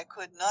writer, I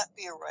could not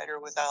be a writer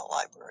without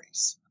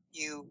libraries.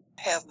 You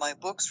have my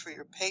books for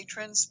your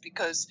patrons,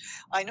 because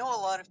I know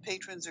a lot of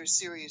patrons are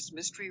serious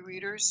mystery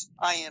readers.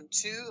 I am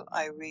too.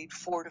 I read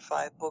 4 to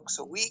 5 books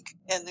a week,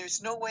 and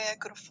there's no way I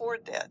could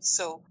afford that.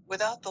 So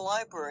without the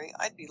library,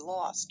 I'd be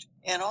lost.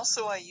 And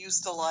also I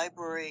use the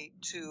library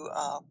to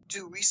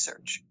do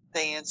research.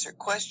 They answer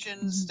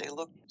questions, they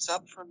look things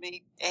up for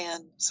me,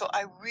 and so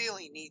I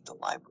really need the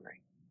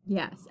library.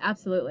 Yes,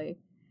 absolutely.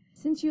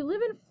 Since you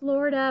live in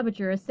Florida, but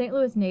you're a St.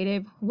 Louis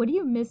native, what do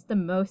you miss the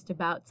most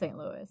about St.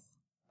 Louis?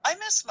 I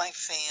miss my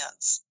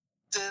fans.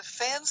 The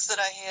fans that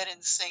I had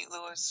in St.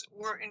 Louis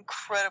were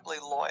incredibly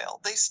loyal.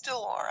 They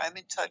still are. I'm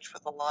in touch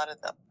with a lot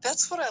of them.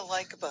 That's what I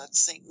like about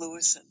St.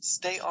 Louisans.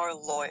 They are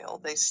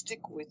loyal. They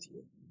stick with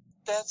you.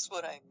 That's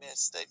what I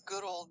miss, that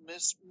good old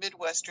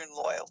Midwestern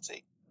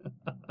loyalty.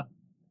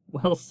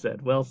 Well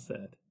said, well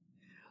said.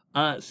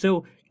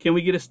 So can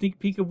we get a sneak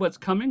peek of what's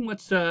coming?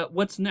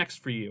 What's next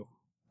for you?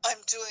 I'm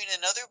doing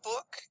another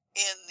book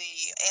in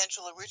the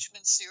Angela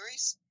Richmond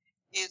series.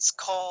 It's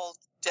called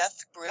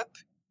Death Grip.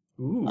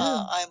 Ooh.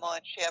 I'm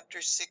on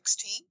chapter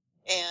 16,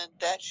 and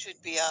that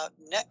should be out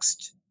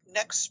next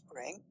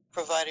spring,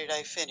 provided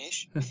I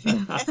finish.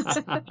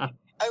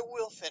 I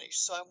will finish,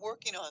 so I'm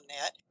working on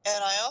that.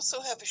 And I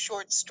also have a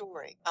short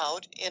story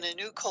out in a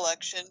new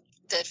collection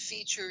that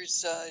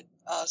features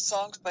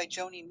songs by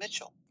Joni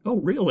Mitchell. Oh,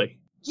 really?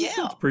 Yeah.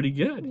 That's pretty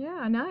good.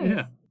 Yeah, nice.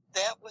 Yeah.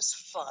 That was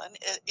fun.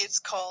 It's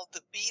called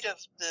The Beat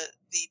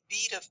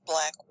of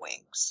Black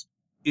Wings.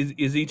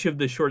 Is each of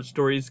the short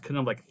stories kind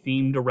of like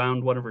themed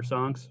around one of her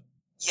songs?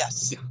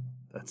 Yes. Yeah,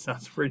 that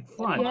sounds pretty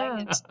fun.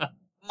 Yeah.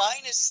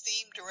 Mine is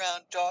themed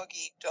around Dog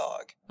Eat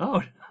Dog.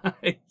 Oh,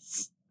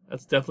 nice.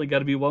 That's definitely got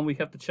to be one we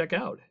have to check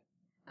out.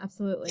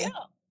 Absolutely. Yeah.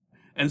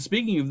 And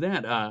speaking of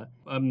that,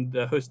 I'm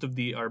the host of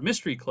our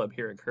mystery club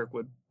here at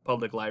Kirkwood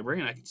Public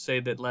Library, and I can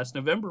say that last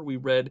November we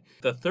read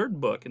the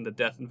 3rd book in the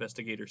Death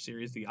Investigator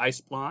series, The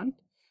Ice Blonde.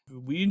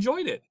 We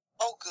enjoyed it.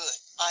 Oh, good.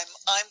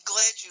 I'm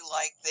glad you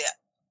like that.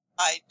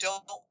 I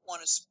don't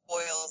want to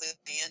spoil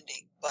the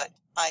ending, but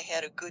I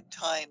had a good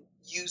time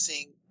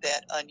using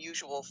that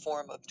unusual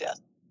form of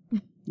death.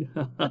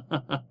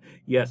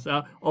 Yes,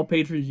 all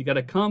patrons, you got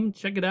to come,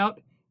 check it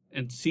out,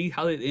 and see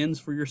how it ends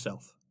for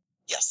yourself.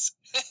 Yes.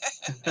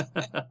 And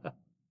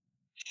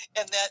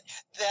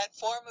that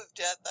form of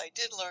death I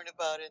did learn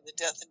about in the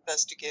Death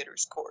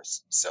Investigators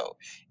course. So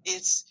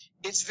it's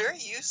very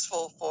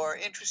useful for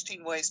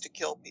interesting ways to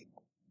kill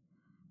people.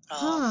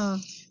 Huh.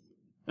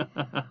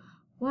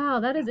 Wow,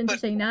 that is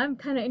interesting. Now I'm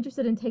kind of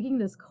interested in taking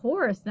this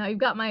course. Now you've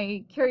got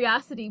my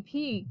curiosity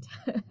piqued.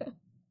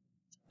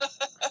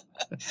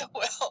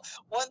 Well,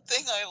 one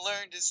thing I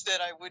learned is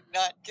that I would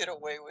not get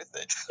away with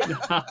it.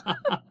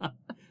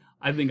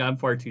 I think I'm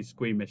far too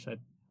squeamish.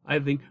 I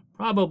think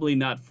probably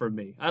not for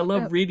me. I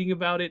love reading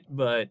about it,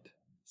 but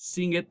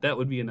seeing it, that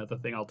would be another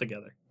thing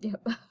altogether.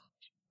 Yep.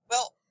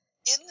 Well,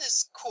 in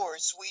this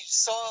course, we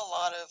saw a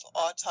lot of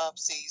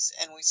autopsies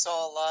and we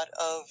saw a lot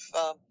of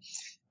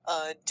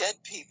dead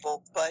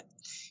people, but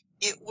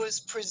it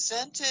was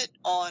presented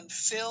on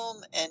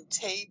film and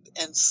tape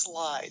and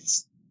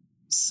slides.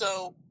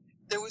 So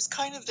there was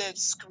kind of that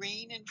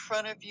screen in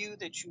front of you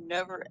that you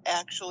never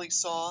actually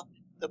saw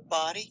the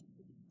body.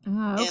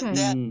 Okay.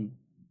 And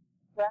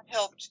that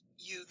helped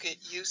you get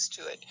used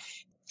to it.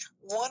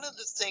 One of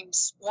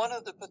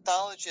the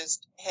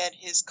pathologists had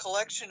his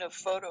collection of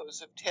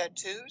photos of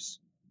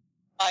tattoos.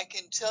 I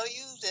can tell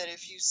you that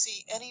if you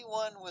see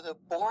anyone with a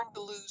Born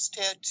to Lose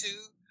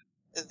tattoo,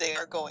 they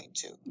are going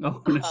to.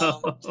 Oh,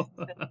 no.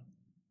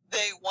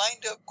 They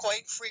wind up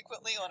quite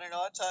frequently on an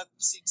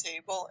autopsy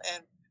table,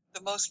 and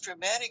the most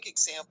dramatic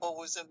example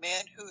was a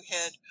man who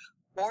had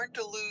Born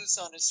to Lose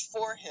on his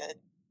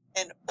forehead,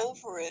 and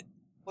over it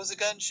was a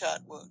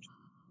gunshot wound.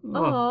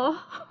 Oh.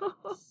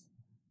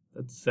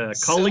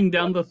 That's calling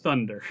down the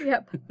thunder.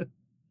 Yep.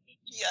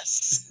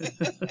 Yes.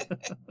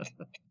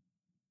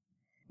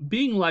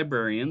 Being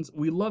librarians,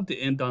 we love to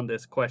end on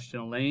this question,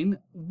 Elaine.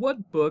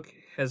 What book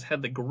has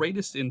had the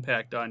greatest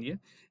impact on you?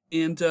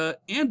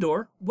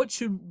 And/or what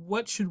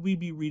should we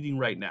be reading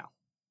right now?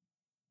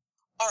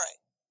 All right.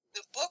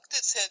 The book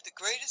that's had the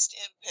greatest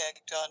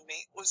impact on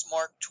me was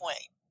Mark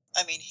Twain.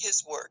 I mean,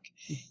 his work.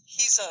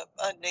 He's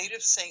a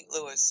native St.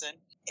 Louisan,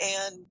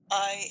 and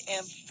I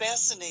am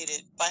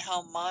fascinated by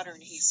how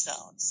modern he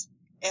sounds.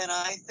 And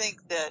I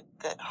think that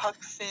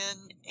Huck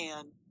Finn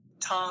and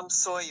Tom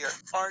Sawyer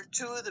are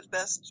two of the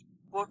best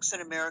books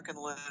in American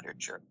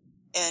literature.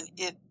 And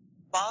it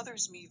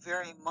bothers me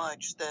very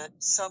much that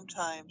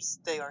sometimes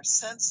they are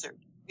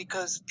censored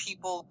because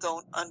people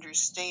don't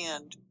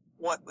understand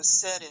what was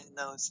said in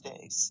those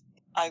days.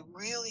 I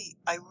really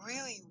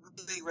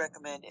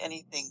recommend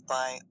anything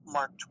by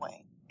Mark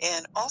Twain.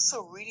 And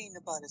also reading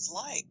about his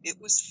life. It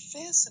was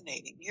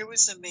fascinating. Here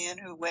was a man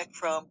who went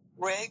from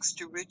rags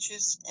to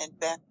riches and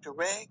back to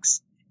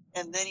rags.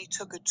 And then he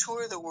took a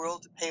tour of the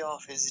world to pay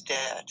off his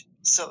debt.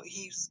 So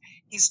he's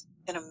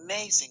an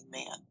amazing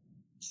man.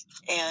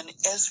 And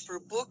as for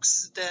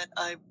books that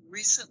I've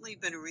recently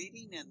been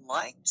reading and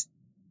liked,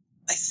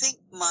 I think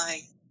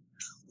my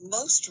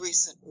most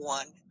recent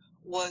one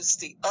was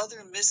The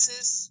Other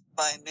Misses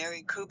by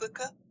Mary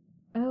Kubica.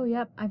 Oh,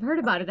 yep. I've heard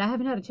about it. I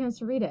haven't had a chance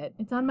to read it.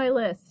 It's on my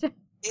list.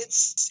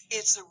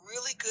 It's a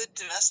really good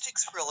domestic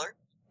thriller.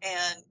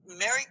 And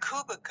Mary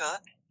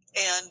Kubica,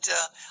 and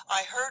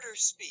I heard her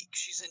speak.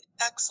 She's an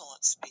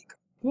excellent speaker.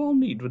 Well,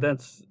 neat. But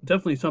that's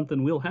definitely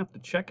something we'll have to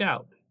check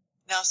out.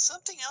 Now,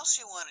 something else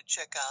you want to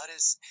check out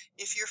is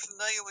if you're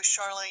familiar with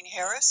Charlaine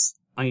Harris.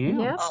 I am.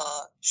 Yep.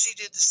 She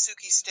did the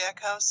Sookie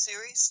Stackhouse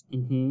series.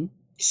 Mm-hmm.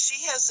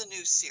 She has a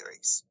new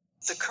series.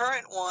 The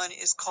current one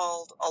is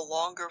called A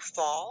Longer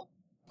Fall.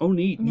 Oh,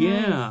 neat. Nice.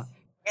 Yeah.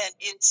 And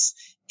it's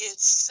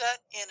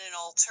set in an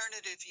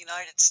alternative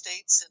United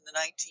States in the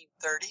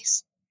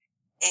 1930s.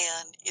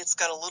 And it's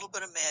got a little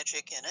bit of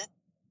magic in it.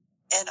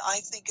 And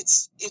I think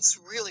it's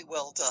really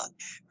well done.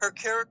 Her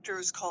character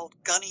is called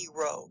Gunny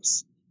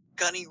Rose.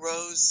 Gunny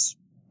Rose,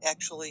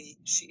 actually,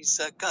 she's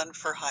a gun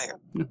for hire.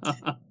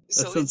 That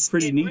So sounds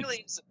pretty neat. It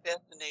really is a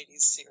fascinating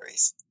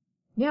series.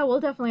 Yeah, we'll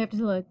definitely have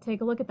to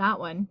take a look at that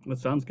one. That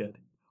sounds good.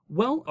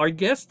 Well, our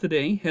guest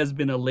today has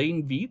been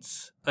Elaine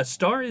Viets. A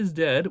Star is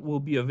Dead will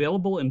be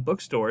available in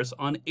bookstores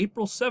on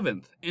April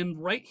 7th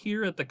and right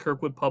here at the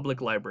Kirkwood Public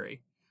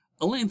Library.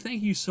 Elaine,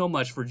 thank you so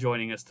much for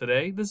joining us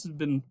today. This has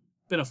been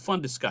a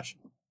fun discussion.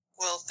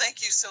 Well,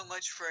 thank you so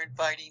much for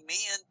inviting me,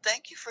 and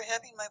thank you for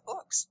having my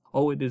books.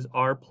 Oh, it is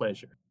our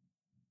pleasure.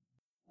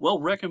 Well,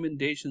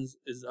 recommendations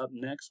is up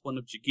next, one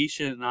of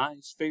Jigisha and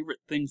I's favorite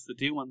things to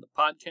do on the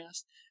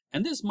podcast.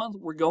 And this month,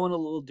 we're going a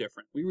little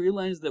different. We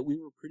realized that we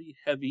were pretty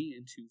heavy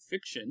into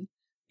fiction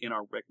in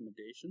our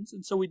recommendations,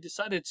 and so we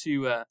decided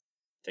to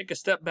take a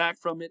step back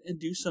from it and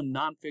do some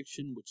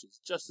nonfiction, which is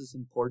just as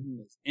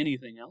important as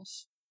anything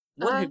else.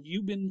 What are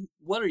you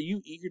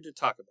eager to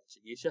talk about,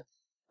 Jigisha?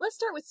 Let's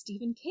start with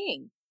Stephen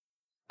King.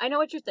 I know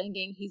what you're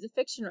thinking. He's a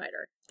fiction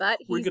writer, but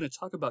We're going to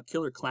talk about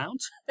killer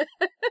clowns?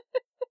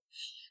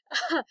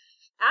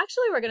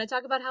 Actually, we're going to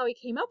talk about how he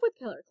came up with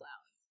killer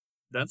clowns.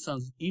 That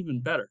sounds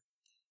even better.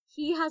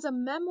 He has a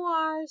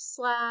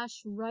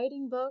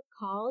memoir/writing book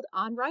called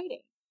On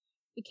Writing.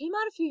 It came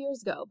out a few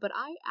years ago, but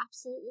I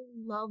absolutely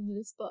love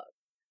this book.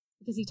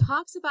 because he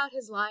talks about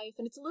his life,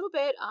 and it's a little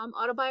bit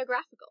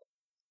autobiographical.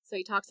 So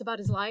he talks about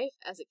his life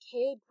as a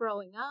kid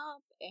growing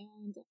up,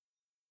 and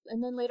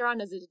then later on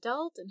as an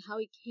adult, and how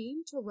he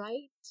came to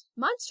write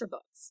monster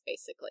books,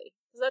 basically.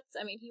 Because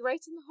he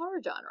writes in the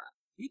horror genre.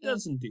 He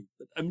does indeed.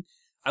 But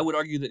I would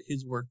argue that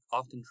his work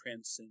often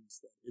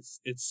transcends that.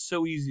 It's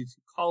so easy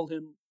to call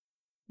him,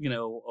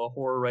 a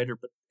horror writer,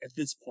 but at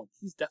this point,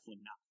 he's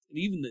definitely not. And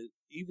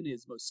even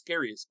his most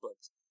scariest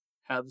books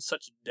have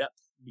such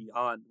depth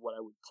beyond what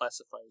I would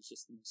classify as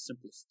just the most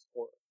simplest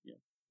horror.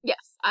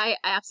 Yes, I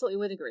absolutely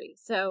would agree.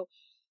 So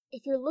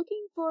if you're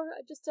looking for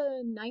just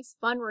a nice,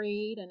 fun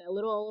read and a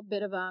little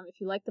bit of,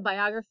 if you like the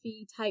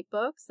biography type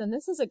books, then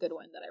this is a good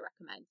one that I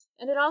recommend.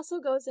 And it also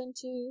goes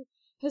into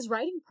his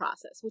writing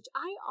process, which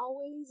I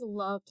always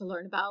love to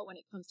learn about when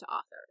it comes to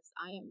authors.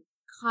 I am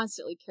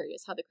constantly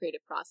curious how the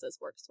creative process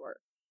works for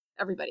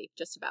everybody,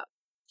 just about.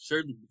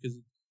 Certainly, because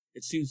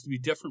it seems to be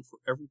different for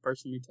every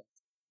person we talk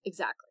to.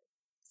 Exactly.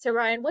 So,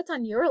 Ryan, what's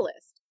on your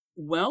list?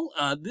 Well,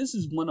 this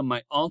is one of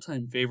my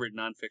all-time favorite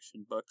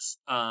nonfiction books,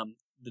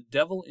 The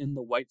Devil in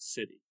the White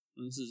City.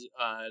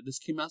 This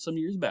came out some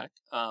years back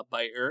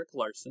by Erik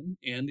Larson,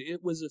 and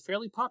it was a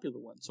fairly popular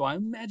one. So I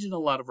imagine a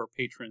lot of our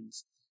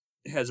patrons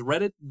has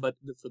read it, but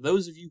for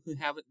those of you who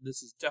haven't,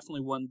 this is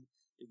definitely one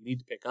that you need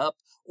to pick up.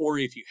 Or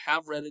if you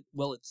have read it,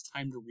 well, it's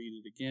time to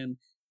read it again.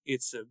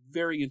 It's a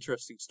very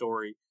interesting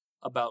story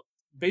about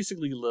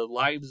basically the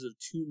lives of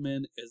two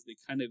men as they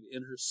kind of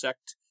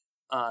intersect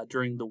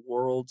during the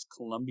World's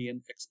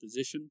Columbian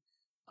Exposition.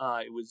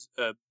 It was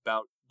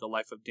about the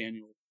life of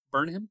Daniel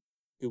Burnham,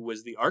 who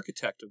was the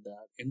architect of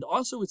that. And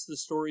also it's the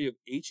story of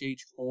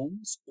H.H.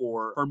 Holmes,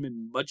 or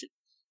Herman Mudgett,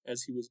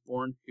 as he was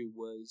born, who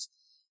was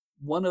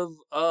one of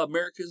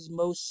America's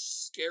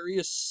most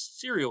scariest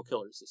serial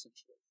killers,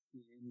 essentially.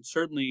 And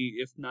certainly,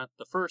 if not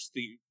the first,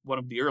 one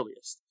of the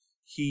earliest.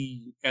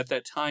 He, at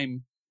that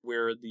time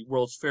where the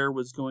World's Fair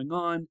was going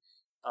on,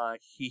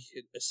 he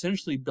had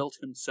essentially built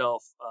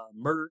himself a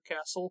murder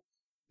castle,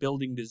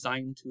 building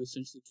designed to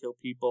essentially kill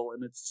people,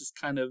 and it's just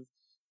kind of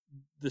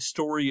the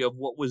story of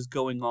what was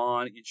going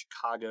on in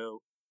Chicago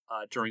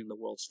during the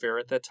World's Fair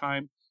at that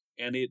time.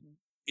 And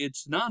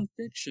it's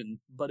nonfiction,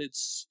 but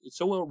it's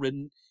so well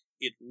written,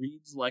 it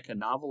reads like a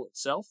novel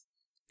itself.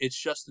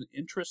 It's just an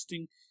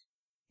interesting,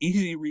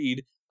 easy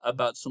read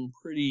about some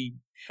pretty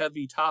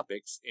heavy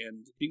topics,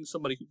 and being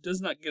somebody who does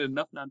not get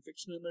enough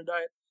nonfiction in their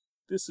diet,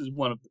 this is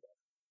one of the best.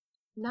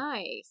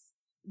 Nice.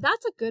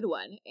 That's a good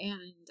one,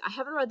 and I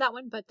haven't read that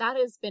one, but that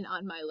has been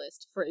on my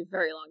list for a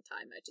very long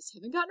time. I just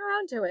haven't gotten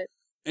around to it.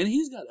 And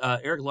he's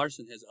got, Erik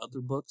Larson has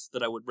other books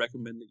that I would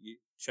recommend that you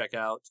check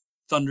out.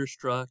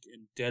 Thunderstruck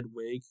and Dead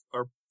Wake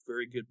are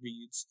very good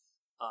reads.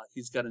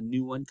 He's got a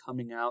new one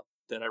coming out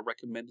that I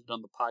recommended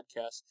on the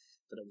podcast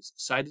that I was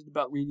excited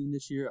about reading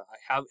this year.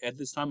 At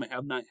this time, I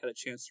have not had a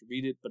chance to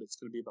read it, but it's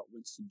going to be about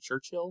Winston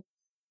Churchill,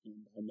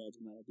 and I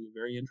imagine that'll be a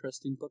very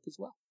interesting book as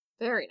well.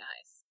 Very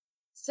nice.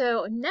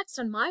 So next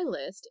on my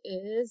list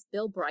is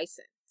Bill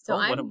Bryson. So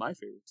one of my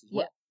favorites as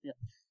well. Yeah.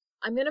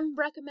 I'm going to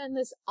recommend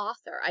this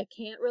author. I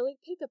can't really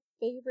pick a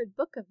favorite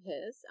book of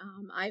his.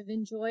 I've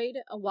enjoyed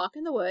A Walk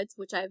in the Woods,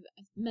 which I've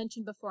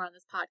mentioned before on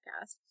this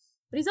podcast.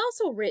 But he's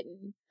also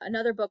written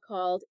another book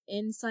called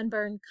In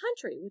Sunburned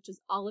Country, which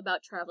is all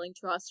about traveling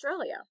to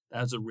Australia.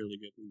 That's a really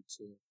good read,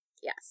 too.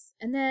 Yes.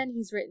 And then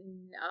he's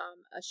written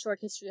A Short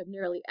History of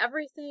Nearly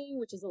Everything,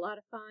 which is a lot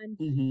of fun.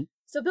 Mm-hmm.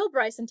 So Bill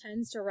Bryson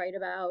tends to write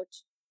about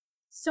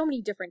so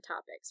many different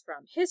topics,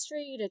 from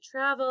history to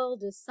travel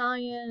to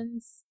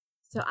science.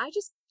 So I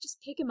just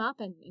pick him up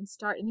and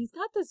start. And he's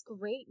got this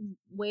great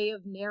way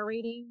of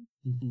narrating,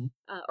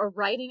 or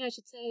writing, I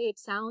should say. It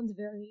sounds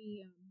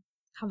very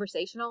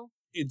conversational.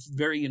 It's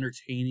very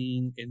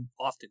entertaining and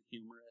often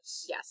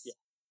humorous. Yes. Yeah.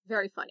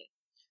 Very funny.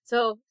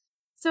 So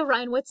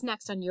Ryan, what's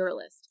next on your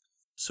list?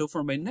 So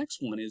for my next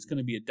one is going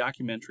to be a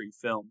documentary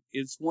film.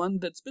 It's one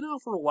that's been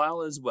out for a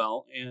while as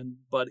well,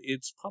 but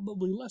it's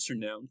probably lesser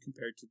known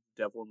compared to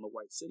The Devil in the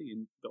White City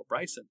and Bill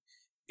Bryson.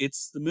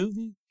 It's the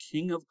movie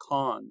King of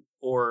Kong,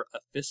 or A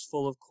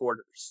Fistful of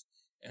Quarters,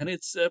 and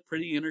it's a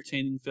pretty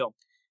entertaining film.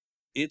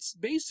 It's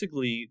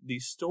basically the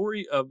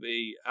story of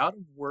a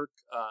out-of-work,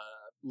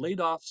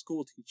 laid-off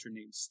school teacher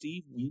named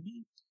Steve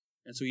Wiebe,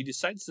 and so he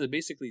decides to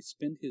basically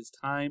spend his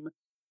time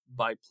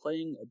by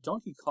playing a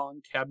Donkey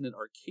Kong cabinet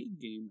arcade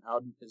game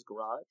out in his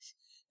garage,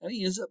 and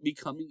he ends up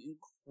becoming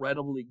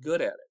incredibly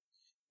good at it.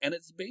 And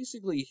it's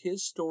basically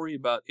his story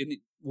about, and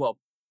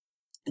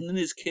then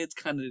his kids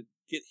kind of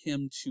get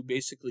him to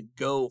basically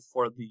go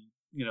for the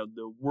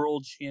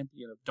world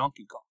champion of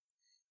Donkey Kong.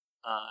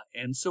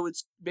 And so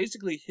it's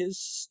basically his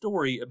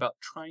story about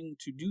trying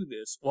to do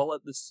this, while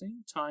at the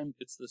same time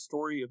it's the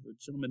story of a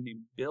gentleman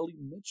named Billy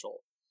Mitchell,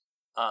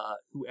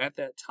 who at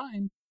that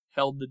time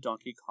held the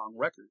Donkey Kong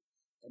record.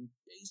 And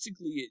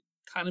basically it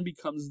kind of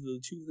becomes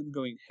the two of them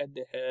going head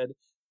to head.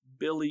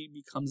 Billy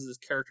becomes this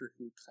character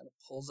who kind of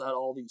pulls out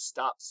all these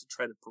stops to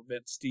try to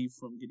prevent Steve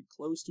from getting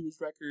close to his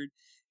record.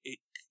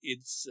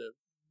 It's a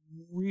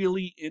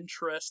really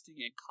interesting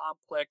and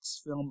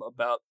complex film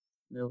about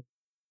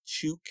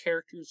Chew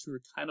characters who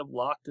are kind of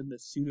locked in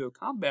this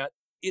pseudo-combat.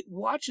 It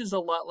watches a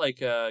lot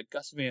like a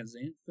Gus Van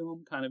Sant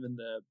film, kind of in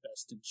the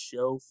Best in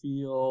Show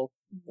feel,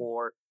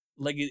 or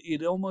like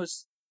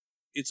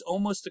it's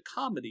almost a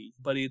comedy,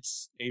 but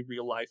it's a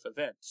real-life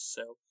event.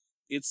 So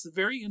it's a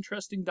very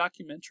interesting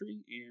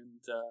documentary,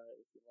 and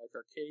if you like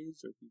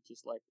arcades, or if you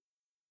just like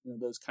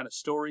those kind of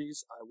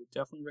stories, I would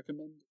definitely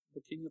recommend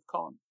The King of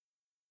Kong.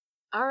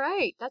 All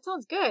right, that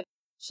sounds good.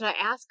 Should I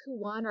ask who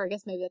won, or I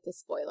guess maybe that's a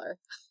spoiler?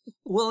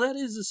 Well, that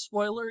is a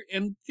spoiler,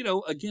 and,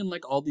 again,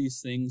 like all these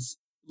things,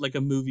 like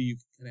a movie, you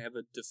can have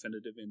a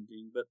definitive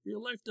ending, but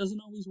real life doesn't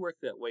always work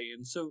that way,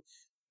 and so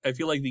I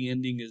feel like the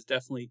ending is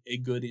definitely a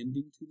good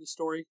ending to the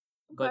story,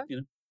 but,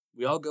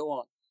 we all go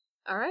on.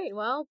 All right,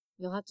 well,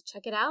 you'll have to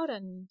check it out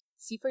and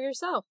see for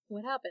yourself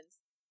what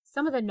happens.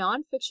 Some of the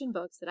nonfiction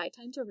books that I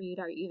tend to read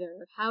are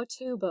either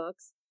how-to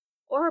books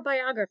or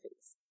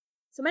biographies.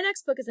 So my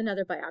next book is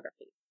another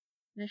biography.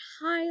 And I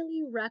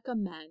highly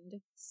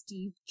recommend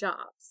Steve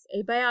Jobs,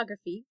 a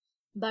biography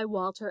by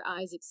Walter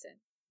Isaacson.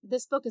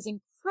 This book is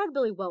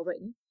incredibly well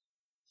written.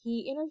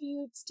 He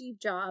interviewed Steve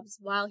Jobs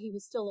while he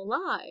was still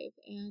alive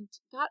and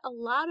got a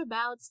lot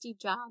about Steve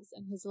Jobs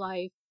and his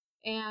life.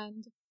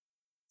 And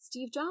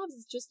Steve Jobs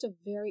is just a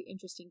very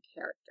interesting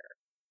character.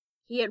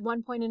 He at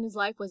one point in his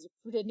life was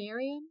a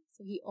fruitarian,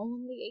 so he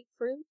only ate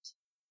fruit.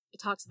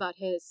 It talks about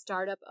his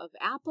startup of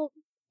Apple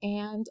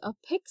and of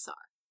Pixar.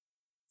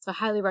 So I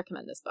highly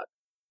recommend this book.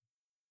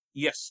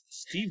 Yes,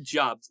 Steve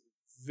Jobs,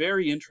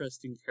 very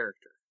interesting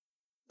character.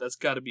 That's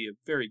got to be a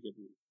very good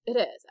read. It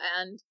is,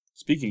 and...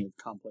 Speaking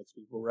of complex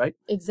people, right?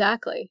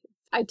 Exactly.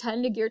 I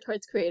tend to gear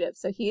towards creative,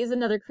 so he is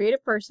another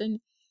creative person,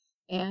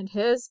 and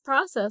his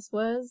process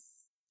was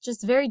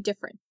just very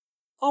different.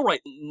 All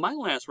right, my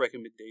last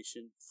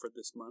recommendation for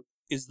this month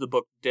is the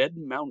book Dead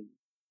Mountain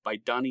by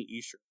Donnie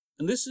Escher.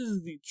 And this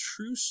is the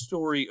true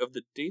story of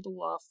the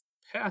Dateloff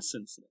Pass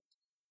incident,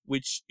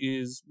 which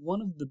is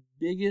one of the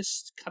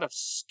biggest, kind of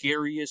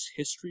scariest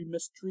history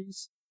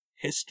mysteries.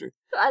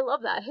 I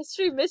love that.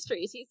 History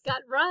mysteries. He's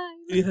got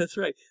rhymes. Yeah, that's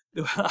right.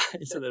 I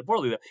said that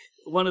poorly, though.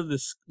 One of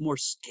the more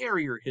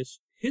scarier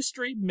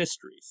history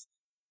mysteries.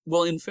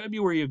 Well, in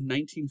February of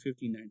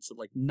 1959, so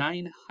like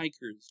 9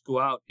 hikers go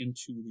out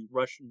into the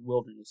Russian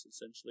wilderness,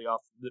 essentially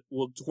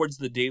towards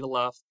the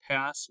Dateloff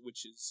Pass,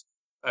 which is,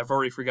 I've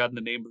already forgotten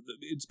the name of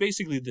it's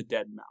basically the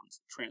Dead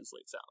Mountains, it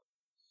translates out.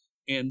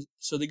 And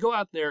so they go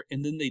out there,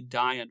 and then they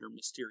die under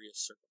mysterious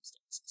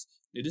circumstances.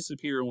 They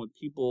disappear, and when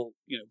people,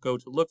 go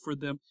to look for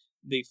them,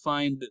 they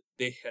find that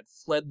they had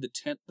fled the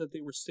tent that they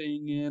were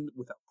staying in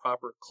without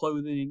proper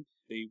clothing.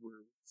 They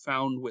were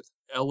found with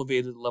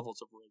elevated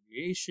levels of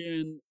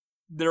radiation.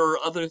 There are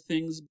other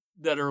things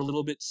that are a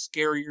little bit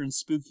scarier and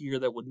spookier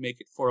that would make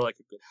it for like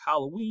a good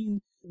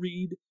Halloween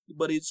read,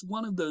 but it's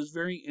one of those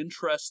very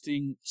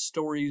interesting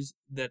stories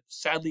that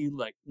sadly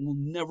we'll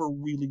never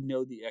really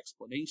know the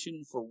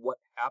explanation for what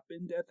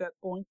happened at that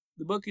point.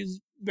 The book is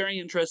very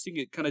interesting.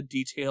 It kind of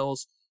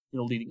details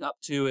leading up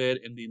to it,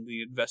 and then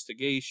the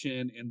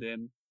investigation, and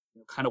then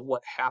kind of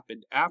what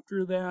happened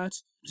after that.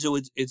 So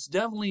it's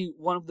definitely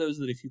one of those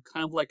that if you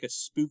kind of like a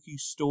spooky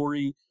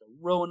story, a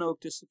Roanoke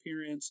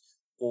disappearance,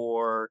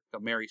 or a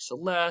Mary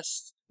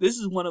Celeste, this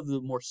is one of the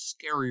more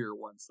scarier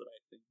ones that I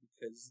think,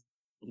 because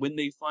when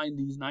they find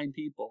these 9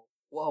 people,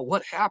 well,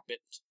 what happened?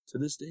 To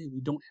this day,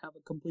 we don't have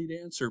a complete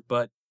answer,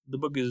 but the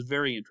book is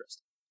very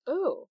interesting.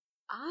 Oh,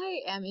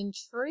 I am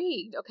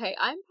intrigued. Okay,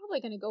 I'm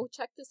probably going to go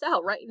check this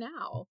out right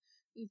now.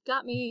 You've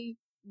got me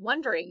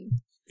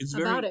wondering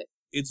about it.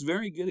 It's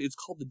very good. It's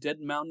called The Dead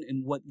Mountain,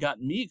 and what got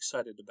me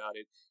excited about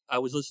it, I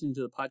was listening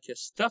to the podcast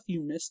Stuff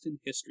You Missed in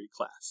History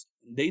Class.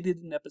 And they did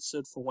an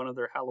episode for one of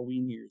their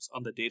Halloween years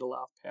on the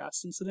Dateloff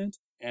Pass incident,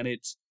 and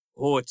it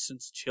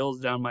sends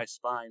chills down my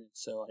spine, and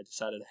so I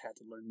decided I had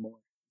to learn more.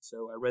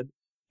 So I read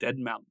Dead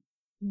Mountain.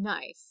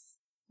 Nice.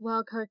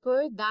 Well,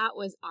 Kirkwood, that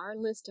was our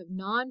list of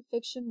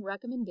nonfiction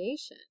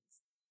recommendations.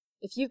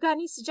 If you've got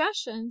any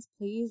suggestions,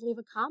 please leave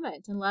a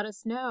comment and let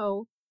us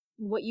know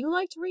what you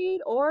like to read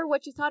or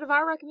what you thought of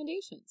our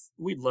recommendations.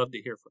 We'd love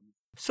to hear from you.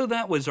 So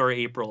that was our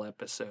April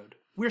episode.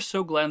 We're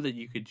so glad that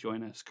you could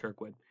join us,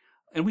 Kirkwood.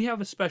 And we have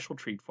a special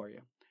treat for you.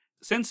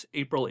 Since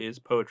April is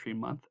Poetry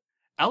Month,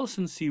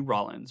 Alison C.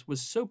 Rollins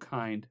was so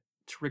kind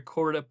to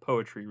record a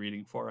poetry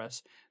reading for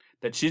us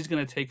that she's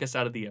going to take us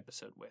out of the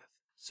episode with.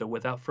 So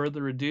without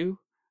further ado,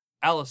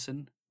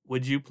 Alison,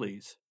 would you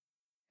please?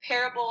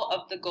 Parable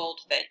of the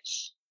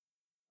Goldfinch,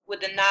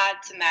 with a nod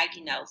to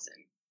Maggie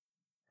Nelson.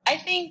 I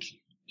think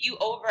you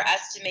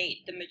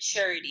overestimate the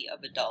maturity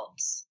of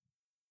adults.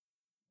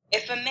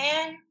 If a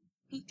man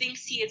who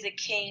thinks he is a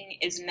king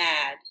is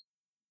mad,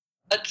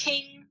 a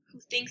king who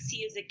thinks he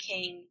is a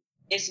king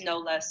is no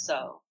less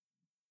so.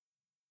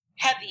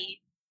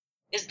 Heavy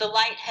is the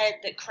light head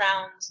that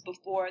crowns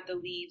before the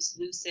leaves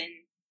loosen.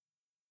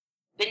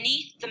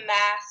 Beneath the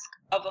mask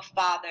of a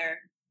father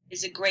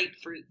is a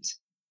grapefruit,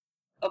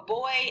 a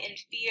boy in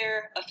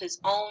fear of his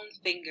own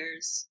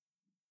fingers.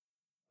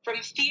 From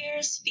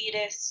fear's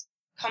fetus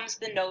comes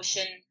the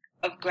notion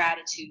of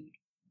gratitude.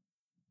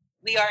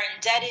 We are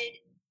indebted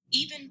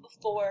even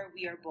before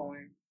we are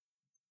born.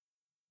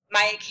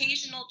 My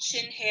occasional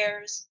chin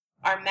hairs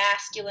are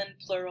masculine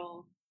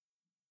plural,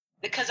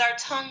 because our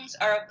tongues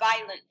are a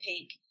violent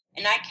pink,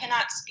 and I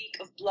cannot speak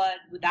of blood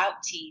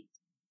without teeth.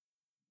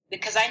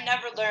 Because I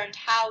never learned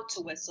how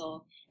to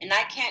whistle, and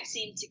I can't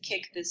seem to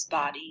kick this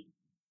body.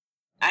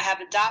 I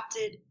have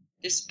adopted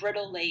this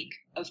brittle lake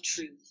of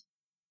truth.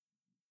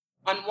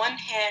 On one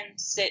hand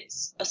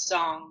sits a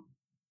song,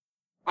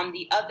 on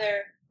the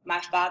other my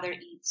father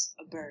eats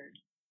a bird.